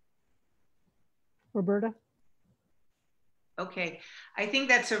 Roberta? Okay, I think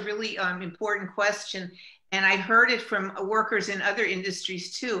that's a really important question. And I heard it from workers in other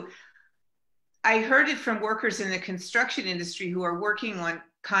industries too. I heard it from workers in the construction industry who are working on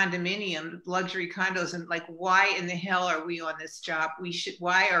condominium, luxury condos, and like, why in the hell are we on this job?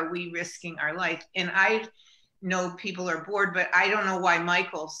 Why are we risking our life? And I know people are bored, but I don't know why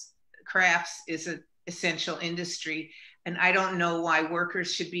Michael's Crafts is an essential industry. And I don't know why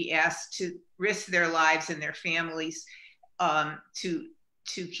workers should be asked to risk their lives and their families to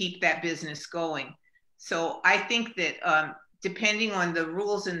keep that business going. So I think that depending on the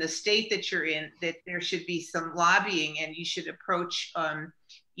rules in the state that you're in, that there should be some lobbying, and you should approach,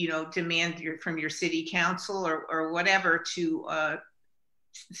 demand from your city council or whatever to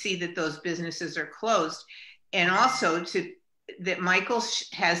see that those businesses are closed. And also that Michael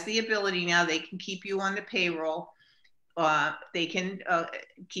has the ability now, they can keep you on the payroll. They can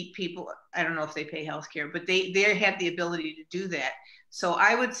keep people, I don't know if they pay healthcare, but they have the ability to do that. So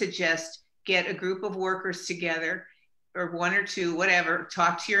I would suggest get a group of workers together, or one or two, whatever,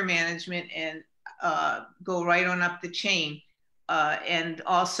 talk to your management and go right on up the chain. And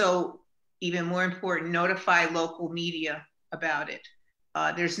also, even more important, notify local media about it.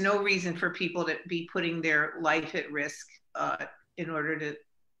 There's no reason for people to be putting their life at risk in order to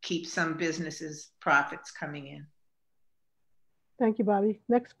keep some businesses' profits coming in. Thank you, Bobby.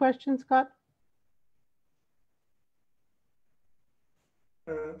 Next question, Scott.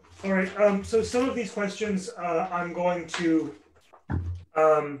 All right, so some of these questions I'm going to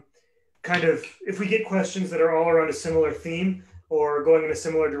kind of, if we get questions that are all around a similar theme or going in a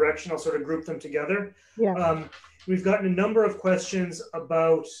similar direction, I'll sort of group them together. Yeah. We've gotten a number of questions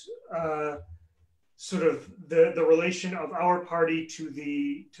about sort of the relation of our party to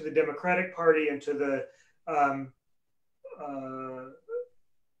the Democratic Party and to the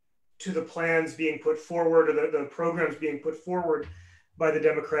plans being put forward, or the programs being put forward by the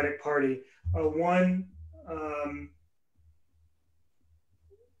Democratic Party. I wonder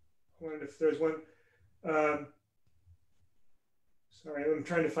if there's one. Sorry, I'm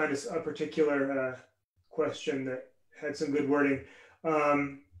trying to find a particular question that had some good wording.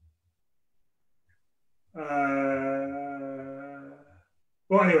 Well,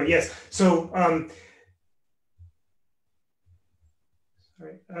 anyway, yes. So,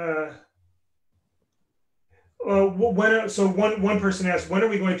 one person asked, when are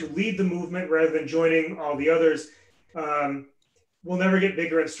we going to lead the movement rather than joining all the others? We'll never get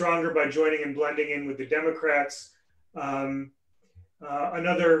bigger and stronger by joining and blending in with the Democrats.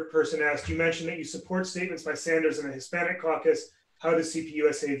 Another person asked, you mentioned that you support statements by Sanders and the Hispanic caucus. How does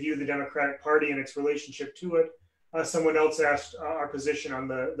CPUSA view the Democratic Party and its relationship to it? Someone else asked our position on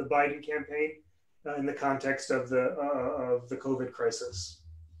the Biden campaign in the context of the COVID crisis.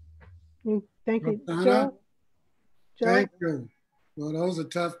 Thank you. Joe? Thank you. Well, those are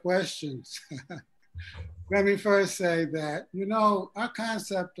tough questions. Let me first say that, our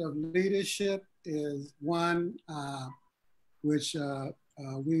concept of leadership is one which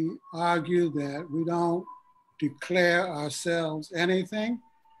we argue that we don't declare ourselves anything,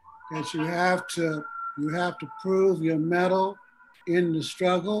 that you have to prove your mettle in the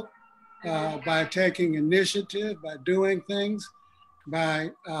struggle by taking initiative, by doing things,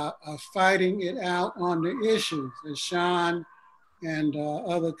 by fighting it out on the issues, as Sean and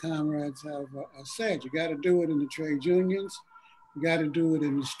other comrades have said. You got to do it in the trade unions, you got to do it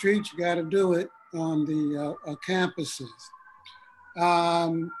in the streets, you got to do it on the campuses.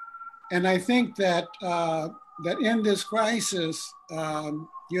 And I think that that in this crisis,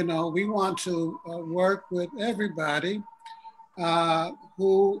 we want to work with everybody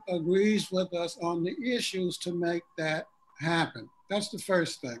who agrees with us on the issues to make that happen. That's the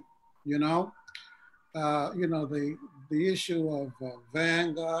first thing, you know, the issue of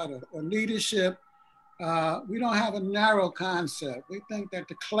vanguard or leadership, we don't have a narrow concept. We think that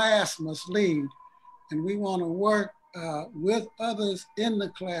the class must lead, and we want to work with others in the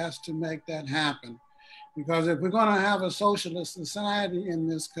class to make that happen. Because if we're going to have a socialist society in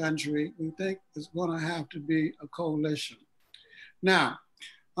this country, we think it's going to have to be a coalition. Now,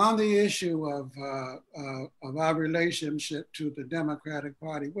 on the issue of our relationship to the Democratic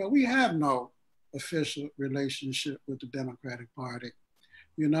Party, well, we have no official relationship with the Democratic Party.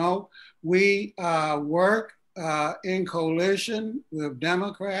 You know, we work in coalition with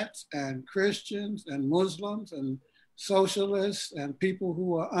Democrats and Christians and Muslims and socialists and people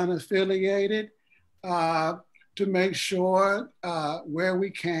who are unaffiliated to make sure where we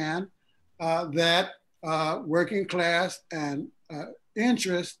can that working class and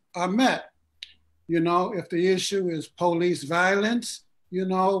interests are met. You know, if the issue is police violence, you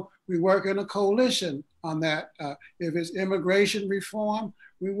know, we work in a coalition on that. If it's immigration reform,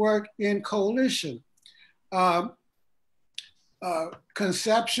 we work in coalition.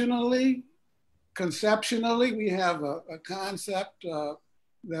 Conceptually, we have a concept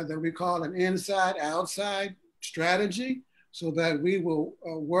that we call an inside-outside strategy, so that we will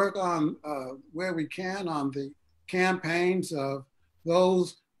work on where we can on the campaigns of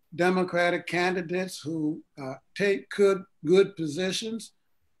those Democratic candidates who take good positions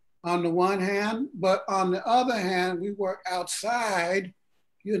on the one hand, but on the other hand, we work outside,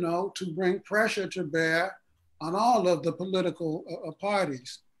 you know, to bring pressure to bear on all of the political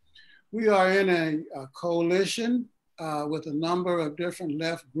parties. We are in a coalition with a number of different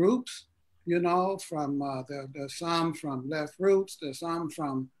left groups, you know, from there's some from Left Roots, there's some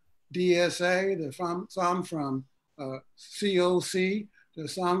from DSA, there's some from COC,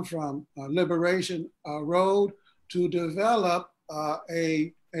 there's some from Liberation Road, to develop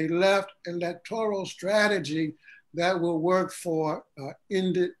a left electoral strategy that will work for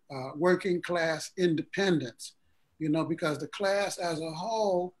working class independence, you know, because the class as a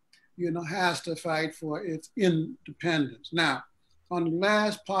whole, you know, has to fight for its independence. Now, on the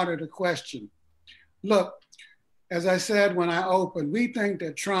last part of the question, look, as I said when I opened, we think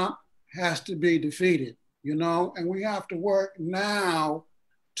that Trump has to be defeated, you know, and we have to work now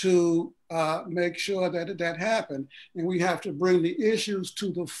to make sure that that happens. And we have to bring the issues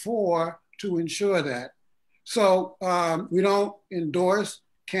to the fore to ensure that. So we don't endorse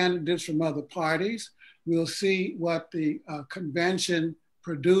candidates from other parties. We'll see what the convention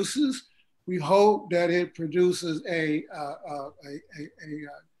produces. We hope that it produces a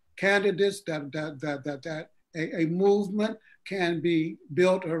candidates that a movement can be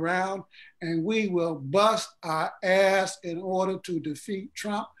built around, and we will bust our ass in order to defeat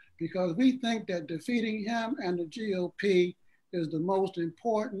Trump, because we think that defeating him and the GOP is the most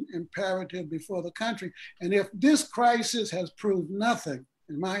important imperative before the country. And if this crisis has proved nothing,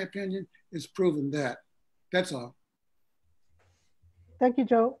 in my opinion, it's proven that. That's all. Thank you,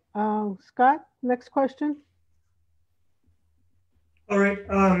 Joe. Scott, next question. All right.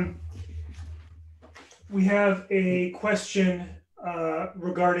 We have a question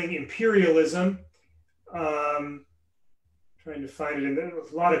regarding imperialism. Trying to find it.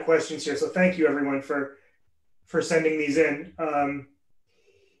 There's a lot of questions here, so thank you everyone for sending these in.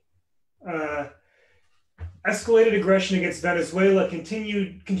 Escalated aggression against Venezuela,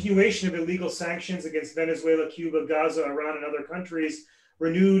 continuation of illegal sanctions against Venezuela, Cuba, Gaza, Iran, and other countries,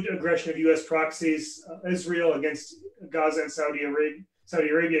 renewed aggression of U.S. proxies, Israel against Gaza and Saudi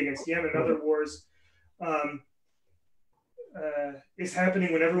Arabia against Yemen and other wars, is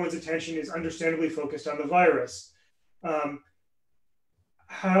happening when everyone's attention is understandably focused on the virus.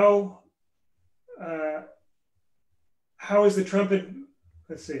 How is the Trump,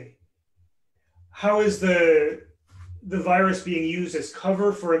 let's see, how is the virus being used as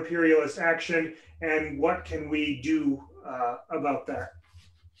cover for imperialist action, and what can we do about that?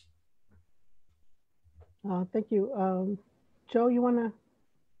 Thank you. Joe, you want to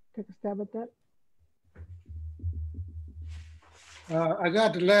take a stab at that? I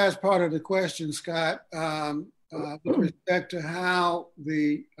got the last part of the question, Scott, with respect to how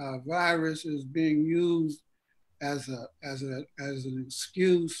the virus is being used as an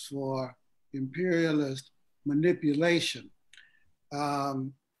excuse for imperialist manipulation.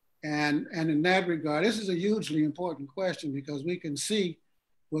 And in that regard, this is a hugely important question, because we can see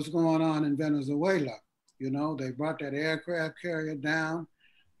what's going on in Venezuela. You know, they brought that aircraft carrier down,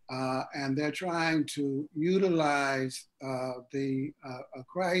 and they're trying to utilize the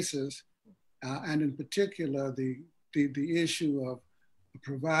crisis, and in particular the issue of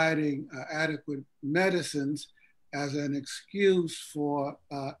providing adequate medicines as an excuse for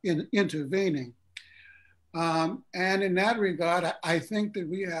intervening. And in that regard, I think that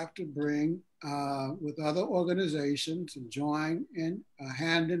we have to bring with other organizations and join in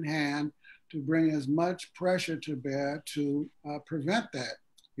hand to bring as much pressure to bear to prevent that,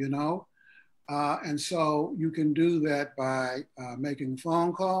 you know? And so you can do that by making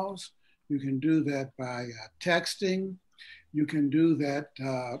phone calls. You can do that by texting. You can do that.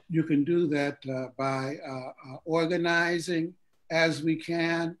 By organizing as we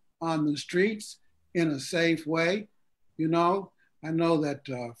can on the streets in a safe way. You know, I know that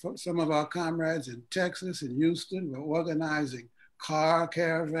some of our comrades in Texas and Houston were organizing car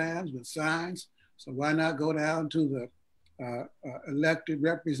caravans with signs. So why not go down to the elected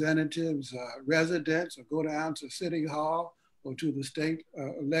representatives' residence, or go down to City Hall or to the state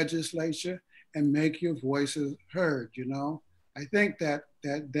legislature and make your voices heard, you know? I think that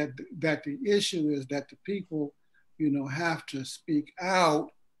the issue is that the people, you know, have to speak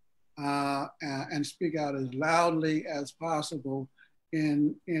out and speak out as loudly as possible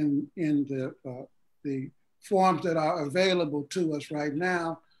in the forms that are available to us right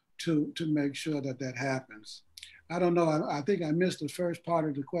now to make sure that that happens. I don't know. I think I missed the first part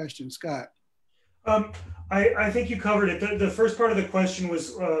of the question, Scott. I think you covered it. The first part of the question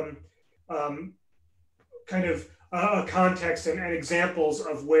was kind of a context and examples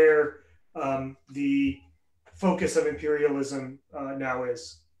of where the focus of imperialism now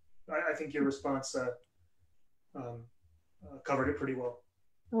is. I think your response covered it pretty well.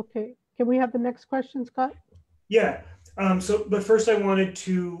 Okay. Can we have the next question, Scott? Yeah. But first I wanted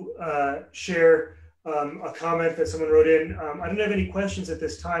to share a comment that someone wrote in. I don't have any questions at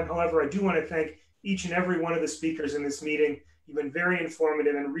this time. However, I do want to thank each and every one of the speakers in this meeting. You've been very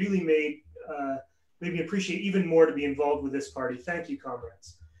informative and really made me appreciate even more to be involved with this party. Thank you,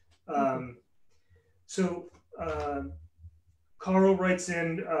 comrades. Carl writes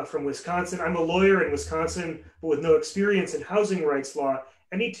in from Wisconsin. I'm a lawyer in Wisconsin, but with no experience in housing rights law.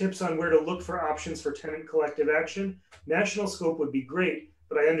 Any tips on where to look for options for tenant collective action? National scope would be great,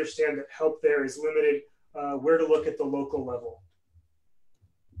 but I understand that help there is limited. Where to look at the local level?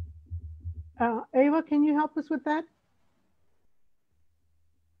 Ava, can you help us with that?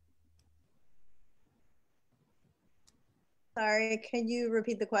 Sorry, can you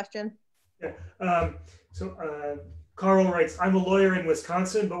repeat the question? Yeah. Carl writes, I'm a lawyer in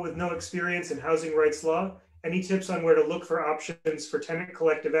Wisconsin, but with no experience in housing rights law. Any tips on where to look for options for tenant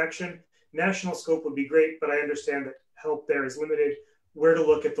collective action? National scope would be great, but I understand that help there is limited. Where to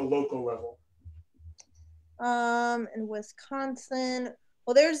look at the local level? In Wisconsin,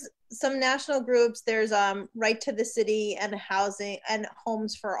 well, there's some national groups. There's Right to the City and Housing and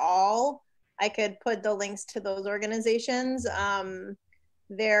Homes for All. I could put the links to those organizations.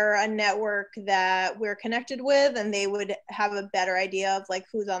 They're a network that we're connected with, and they would have a better idea of like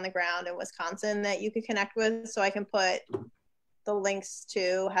who's on the ground in Wisconsin that you could connect with. So I can put the links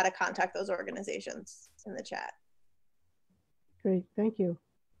to how to contact those organizations in the chat. Great, thank you.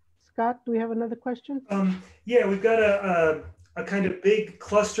 Scott, do we have another question? Yeah, we've got a kind of big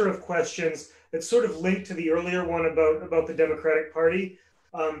cluster of questions that's sort of linked to the earlier one about the Democratic Party.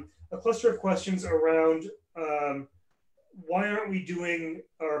 A cluster of questions around why aren't we doing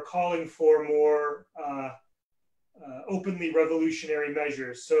or calling for more openly revolutionary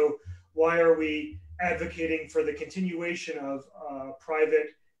measures? So why are we advocating for the continuation of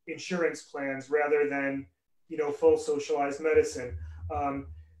private insurance plans rather than, you know, full socialized medicine?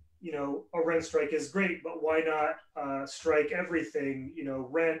 You know, a rent strike is great, but why not strike everything? You know,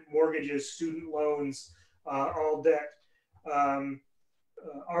 rent, mortgages, student loans, all debt.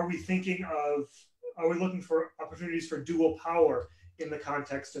 Are we looking for opportunities for dual power in the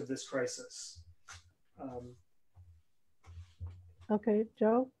context of this crisis? Okay,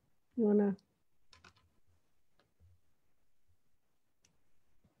 Joe, you wanna?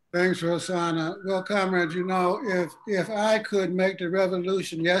 Thanks, Rosanna. Well, comrades, you know, if I could make the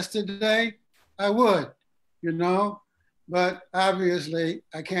revolution yesterday, I would, you know, but obviously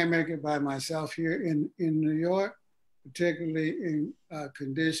I can't make it by myself here in New York, particularly in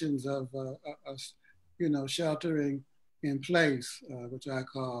conditions of, you know, sheltering in place, which I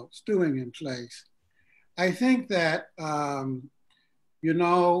call stewing in place. I think that, you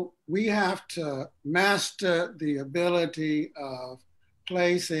know, we have to master the ability of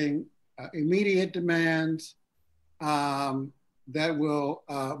placing immediate demands that will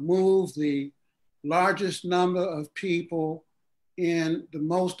move the largest number of people in the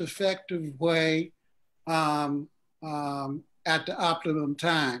most effective way at the optimum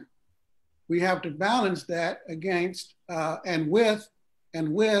time. We have to balance that against and with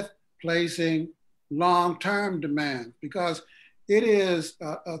placing long-term demands, because it is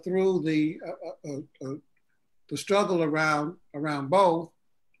through the the struggle around both,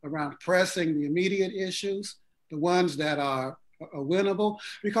 around pressing the immediate issues, the ones that are winnable.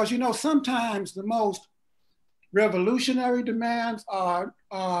 Because, you know, sometimes the most revolutionary demands are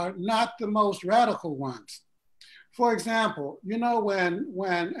not the most radical ones. For example, you know,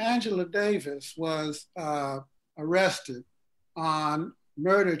 when Angela Davis was arrested on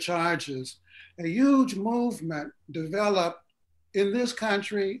murder charges, a huge movement developed in this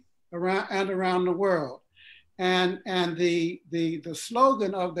country around the world. And the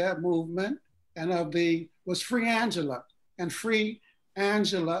slogan of that movement was Free Angela, and Free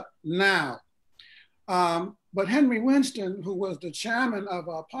Angela now. But Henry Winston, who was the chairman of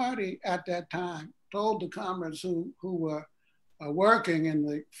our party at that time, told the comrades who were working in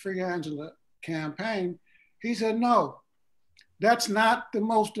the Free Angela campaign, he said, no, that's not the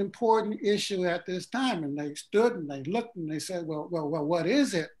most important issue at this time. And they stood and they looked and they said, well, what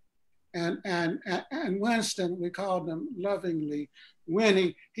is it? And Winston, we called him lovingly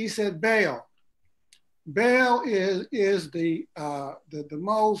Winnie, he said, bail. Bail is the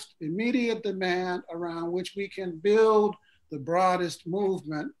most immediate demand around which we can build the broadest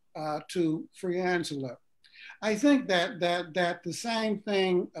movement to Free Angela. I think that the same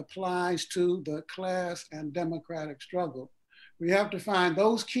thing applies to the class and democratic struggle. We have to find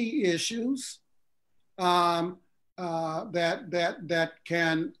those key issues that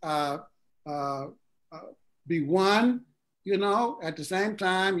can be won, you know, at the same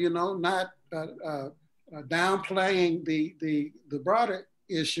time, you know, not downplaying the broader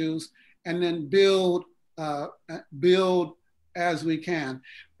issues, and then build as we can.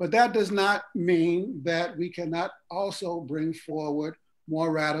 But that does not mean that we cannot also bring forward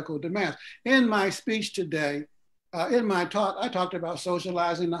more radical demands. In my speech today, in my talk, I talked about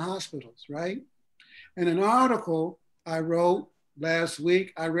socializing the hospitals, right? In an article I wrote last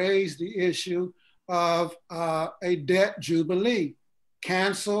week, I raised the issue of a debt jubilee.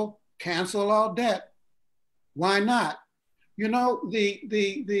 Cancel all debt. Why not? You know, you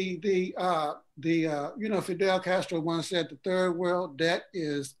know, Fidel Castro once said the third world debt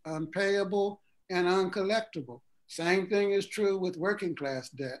is unpayable and uncollectible. Same thing is true with working class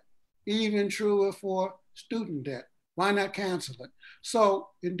debt, even truer for student debt. Why not cancel it? So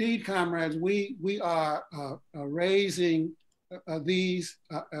indeed, comrades, we are raising these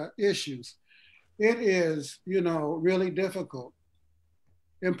issues. It is, you know, really difficult,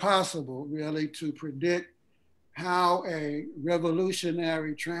 impossible really to predict how a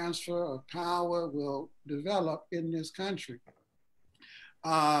revolutionary transfer of power will develop in this country.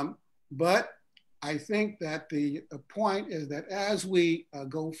 But I think that the point is that as we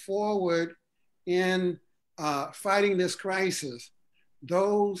go forward in fighting this crisis,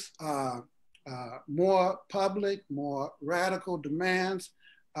 those more public, more radical demands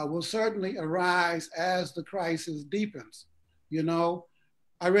will certainly arise as the crisis deepens. You know,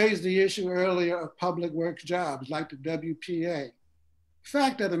 I raised the issue earlier of public works jobs like the WPA.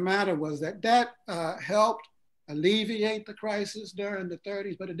 Fact of the matter was that helped alleviate the crisis during the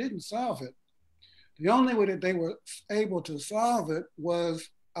 30s, but it didn't solve it. The only way that they were able to solve it was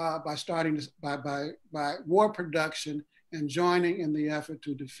by starting by war production and joining in the effort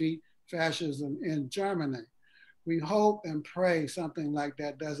to defeat fascism in Germany. We hope and pray something like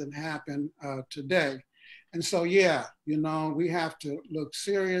that doesn't happen today. And so, yeah, you know, we have to look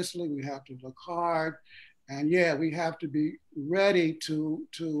seriously, we have to look hard, and yeah, we have to be ready to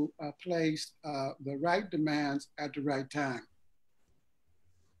place the right demands at the right time.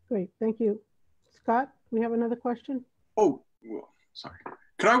 Great, thank you. Scott, we have another question? Oh, well, sorry.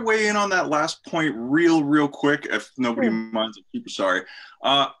 Could I weigh in on that last point real quick, if nobody minds? I'm super sorry.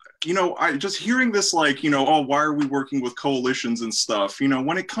 You know, I just hearing this like, you know, oh, why are we working with coalitions and stuff? You know,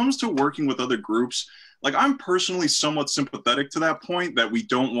 when it comes to working with other groups, like I'm personally somewhat sympathetic to that point, that we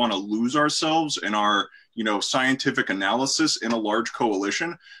don't want to lose ourselves in our, you know, scientific analysis in a large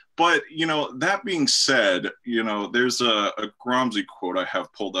coalition. But, you know, that being said, you know, there's a Gramsci quote I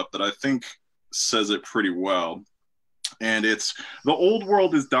have pulled up that I think says it pretty well. And it's, the old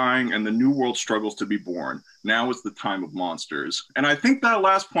world is dying and the new world struggles to be born. Now is the time of monsters. And I think that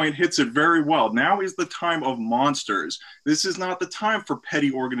last point hits it very well. Now is the time of monsters. This is not the time for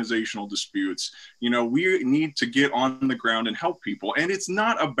petty organizational disputes. You know, we need to get on the ground and help people. And it's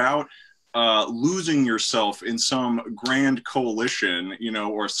not about losing yourself in some grand coalition, you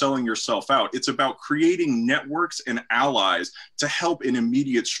know, or selling yourself out. It's about creating networks and allies to help in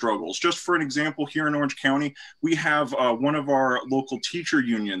immediate struggles. Just for an example, here in Orange County, we have one of our local teacher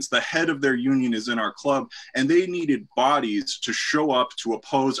unions. The head of their union is in our club, and they needed bodies to show up to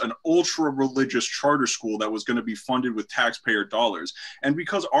oppose an ultra-religious charter school that was going to be funded with taxpayer dollars. And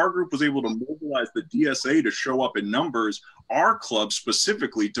because our group was able to mobilize the DSA to show up in numbers, our club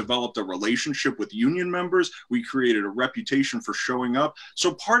specifically developed a relationship with union members. We created a reputation for showing up.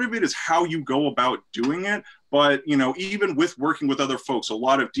 So part of it is how you go about doing it. But, you know, even with working with other folks, a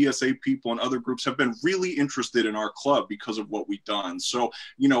lot of DSA people and other groups have been really interested in our club because of what we've done. So,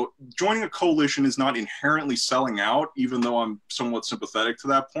 you know, joining a coalition is not inherently selling out, even though I'm somewhat sympathetic to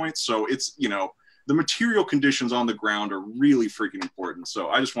that point. So it's, you know, the material conditions on the ground are really freaking important. So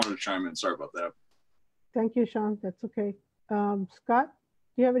I just wanted to chime in. Sorry about that. Thank you, Sean. That's okay. Scott,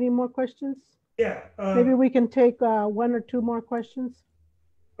 do you have any more questions? Yeah. Maybe we can take one or two more questions.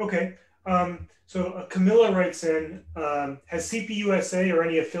 Okay. So Camilla writes in, has CPUSA or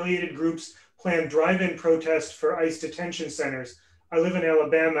any affiliated groups planned drive-in protests for ICE detention centers? I live in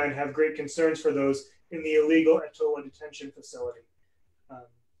Alabama and have great concerns for those in the illegal Etola detention facility.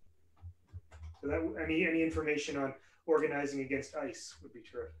 So that any information on organizing against ICE would be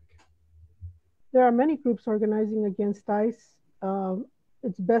terrific. There are many groups organizing against ICE.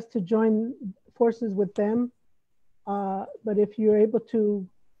 It's best to join forces with them. But if you're able to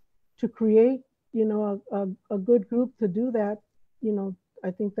create, you know, a good group to do that, you know,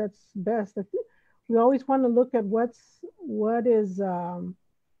 I think that's best. We always want to look at what is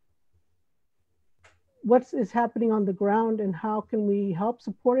happening on the ground and how can we help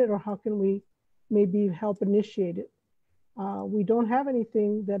support it, or how can we maybe help initiate it. We don't have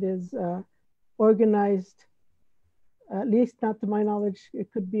anything that is organized, at least not to my knowledge.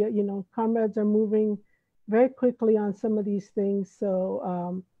 It could be, you know, comrades are moving very quickly on some of these things.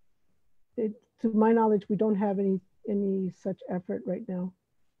 So to my knowledge, we don't have any such effort right now.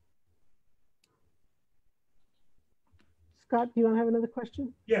 Scott, do you want to have another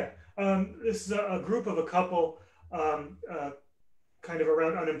question? Yeah, this is a group of a couple kind of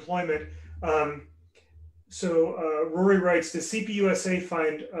around unemployment. Rory writes, does CPUSA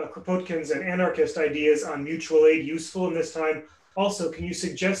find Kropotkin's and anarchist ideas on mutual aid useful in this time? Also, can you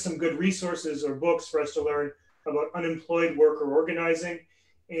suggest some good resources or books for us to learn about unemployed worker organizing?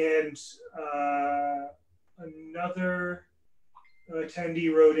 And another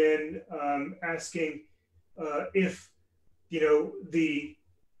attendee wrote in asking if, you know,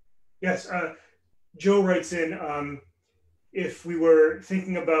 Joe writes in, if we were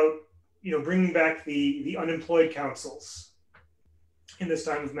thinking about, you know, bringing back the unemployed councils in this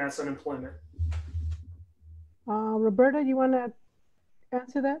time of mass unemployment. Roberta, you want to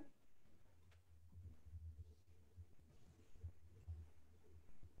answer that?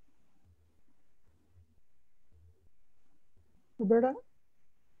 Roberta?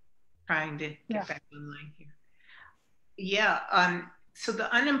 Trying to get back online here. Yeah, so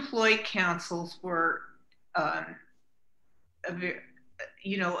the unemployed councils were,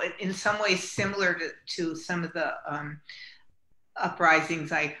 you know, in some ways similar to some of the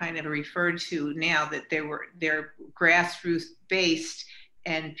uprisings I kind of referred to now, that they're grassroots based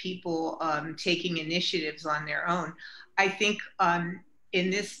and people taking initiatives on their own. I think in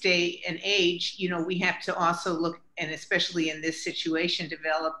this day and age, you know, we have to also look, and especially in this situation,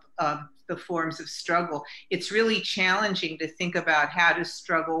 develop the forms of struggle. It's really challenging to think about how to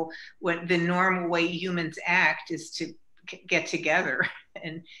struggle when the normal way humans act is to get together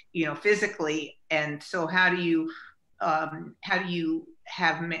and, you know, physically. And so how do you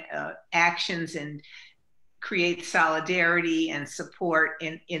have actions and create solidarity and support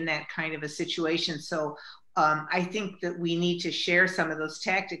in that kind of a situation? So I think that we need to share some of those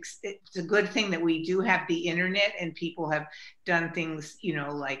tactics. It's a good thing that we do have the internet and people have done things, you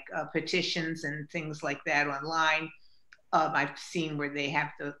know, like petitions and things like that online. I've seen where they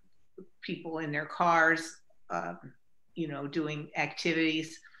have the people in their cars, you know, doing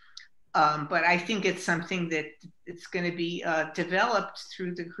activities. But I think it's something that it's going to be developed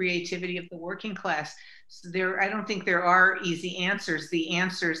through the creativity of the working class. So I don't think there are easy answers. The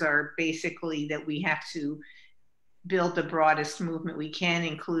answers are basically that we have to build the broadest movement we can,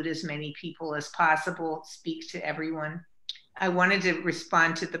 include as many people as possible, speak to everyone. I wanted to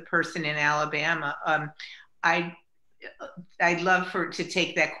respond to the person in Alabama. I'd love to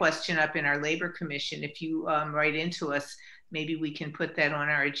take that question up in our labor commission. If you write into us, maybe we can put that on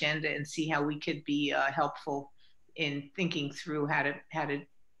our agenda and see how we could be helpful in thinking through how to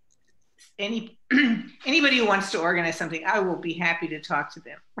anybody who wants to organize something, I will be happy to talk to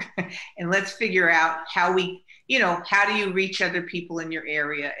them. And let's figure out how we, how do you reach other people in your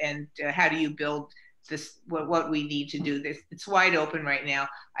area, and how do you build this, what we need to do this. It's wide open right now.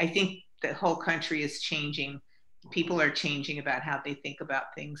 I think the whole country is changing. People are changing about how they think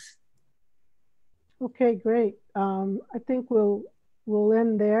about things. Okay, great. I think we'll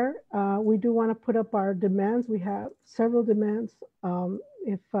end there. We do want to put up our demands. We have several demands.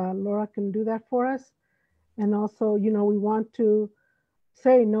 If Laura can do that for us. And also, we want to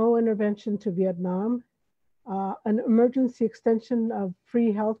say no intervention to Vietnam, an emergency extension of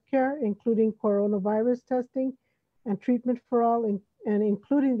free healthcare, including coronavirus testing and treatment for all, and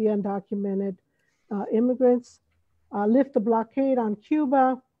including the undocumented immigrants, lift the blockade on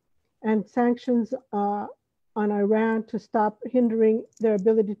Cuba, and sanctions on Iran to stop hindering their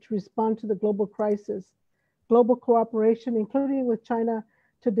ability to respond to the global crisis. Global cooperation, including with China,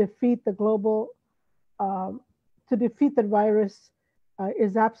 to defeat the virus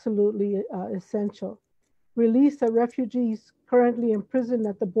is absolutely essential. Release of refugees currently imprisoned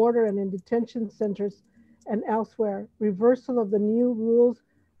at the border and in detention centers and elsewhere. Reversal of the new rules,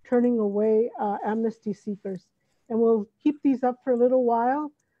 turning away amnesty seekers. And we'll keep these up for a little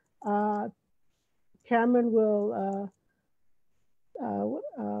while. Cameron will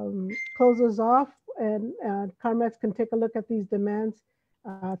close us off, and comrades can take a look at these demands.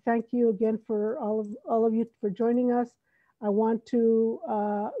 Thank you again for all of you for joining us. I want to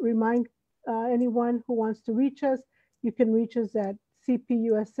remind anyone who wants to reach us, you can reach us at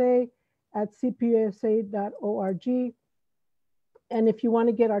cpusa@cpusa.org. And if you want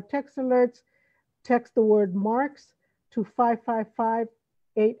to get our text alerts, text the word Marx to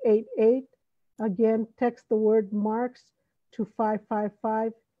 555-888. Again, text the word Marx to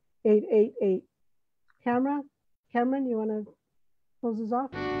 555-888. Cameron, you want to close us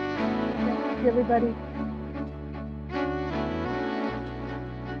off? Thank you, everybody.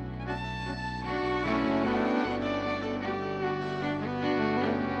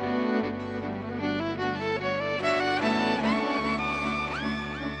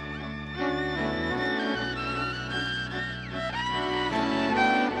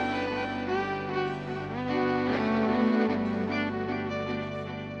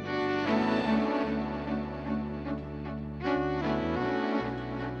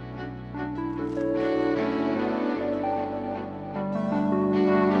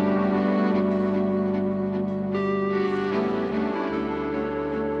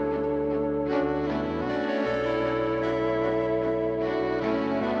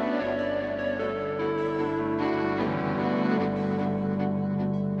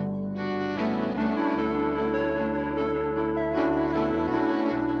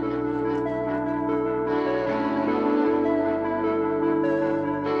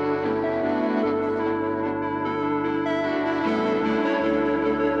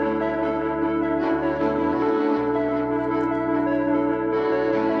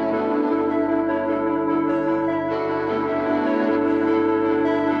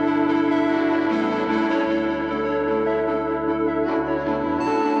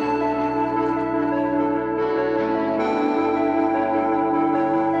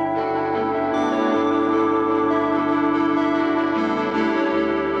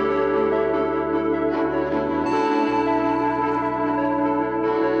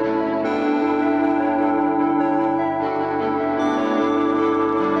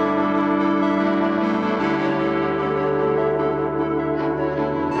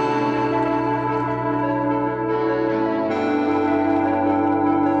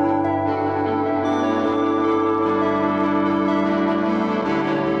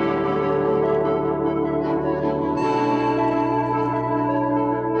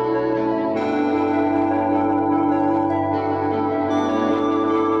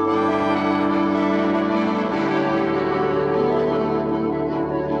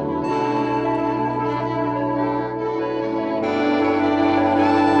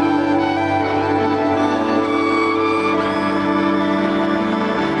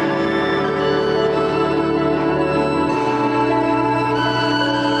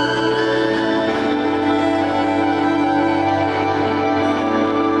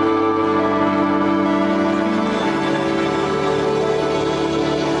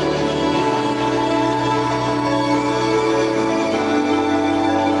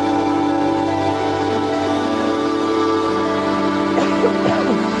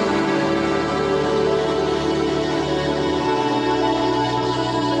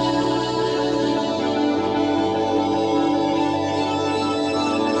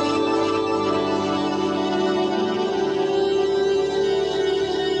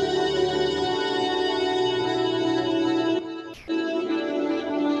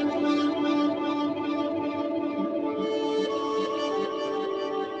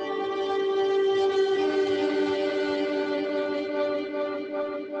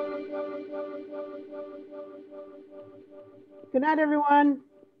 Good night, everyone.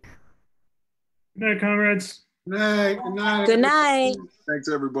 Good night, comrades. Good night. Good night. Good night.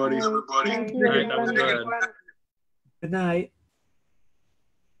 Thanks, everybody. Thank you, Good night, that was everybody. good. Good night.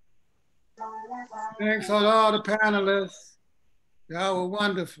 Thanks to all the panelists. Y'all were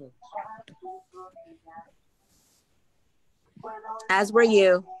wonderful. As were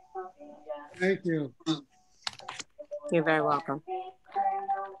you. Thank you. You're very welcome.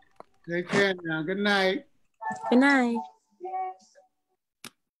 Take care now. Good night. Good night.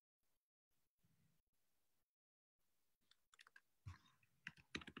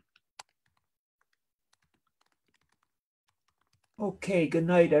 Okay, good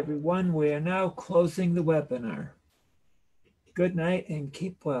night, everyone. We are now closing the webinar. Good night and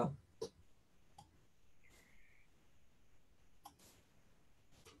keep well.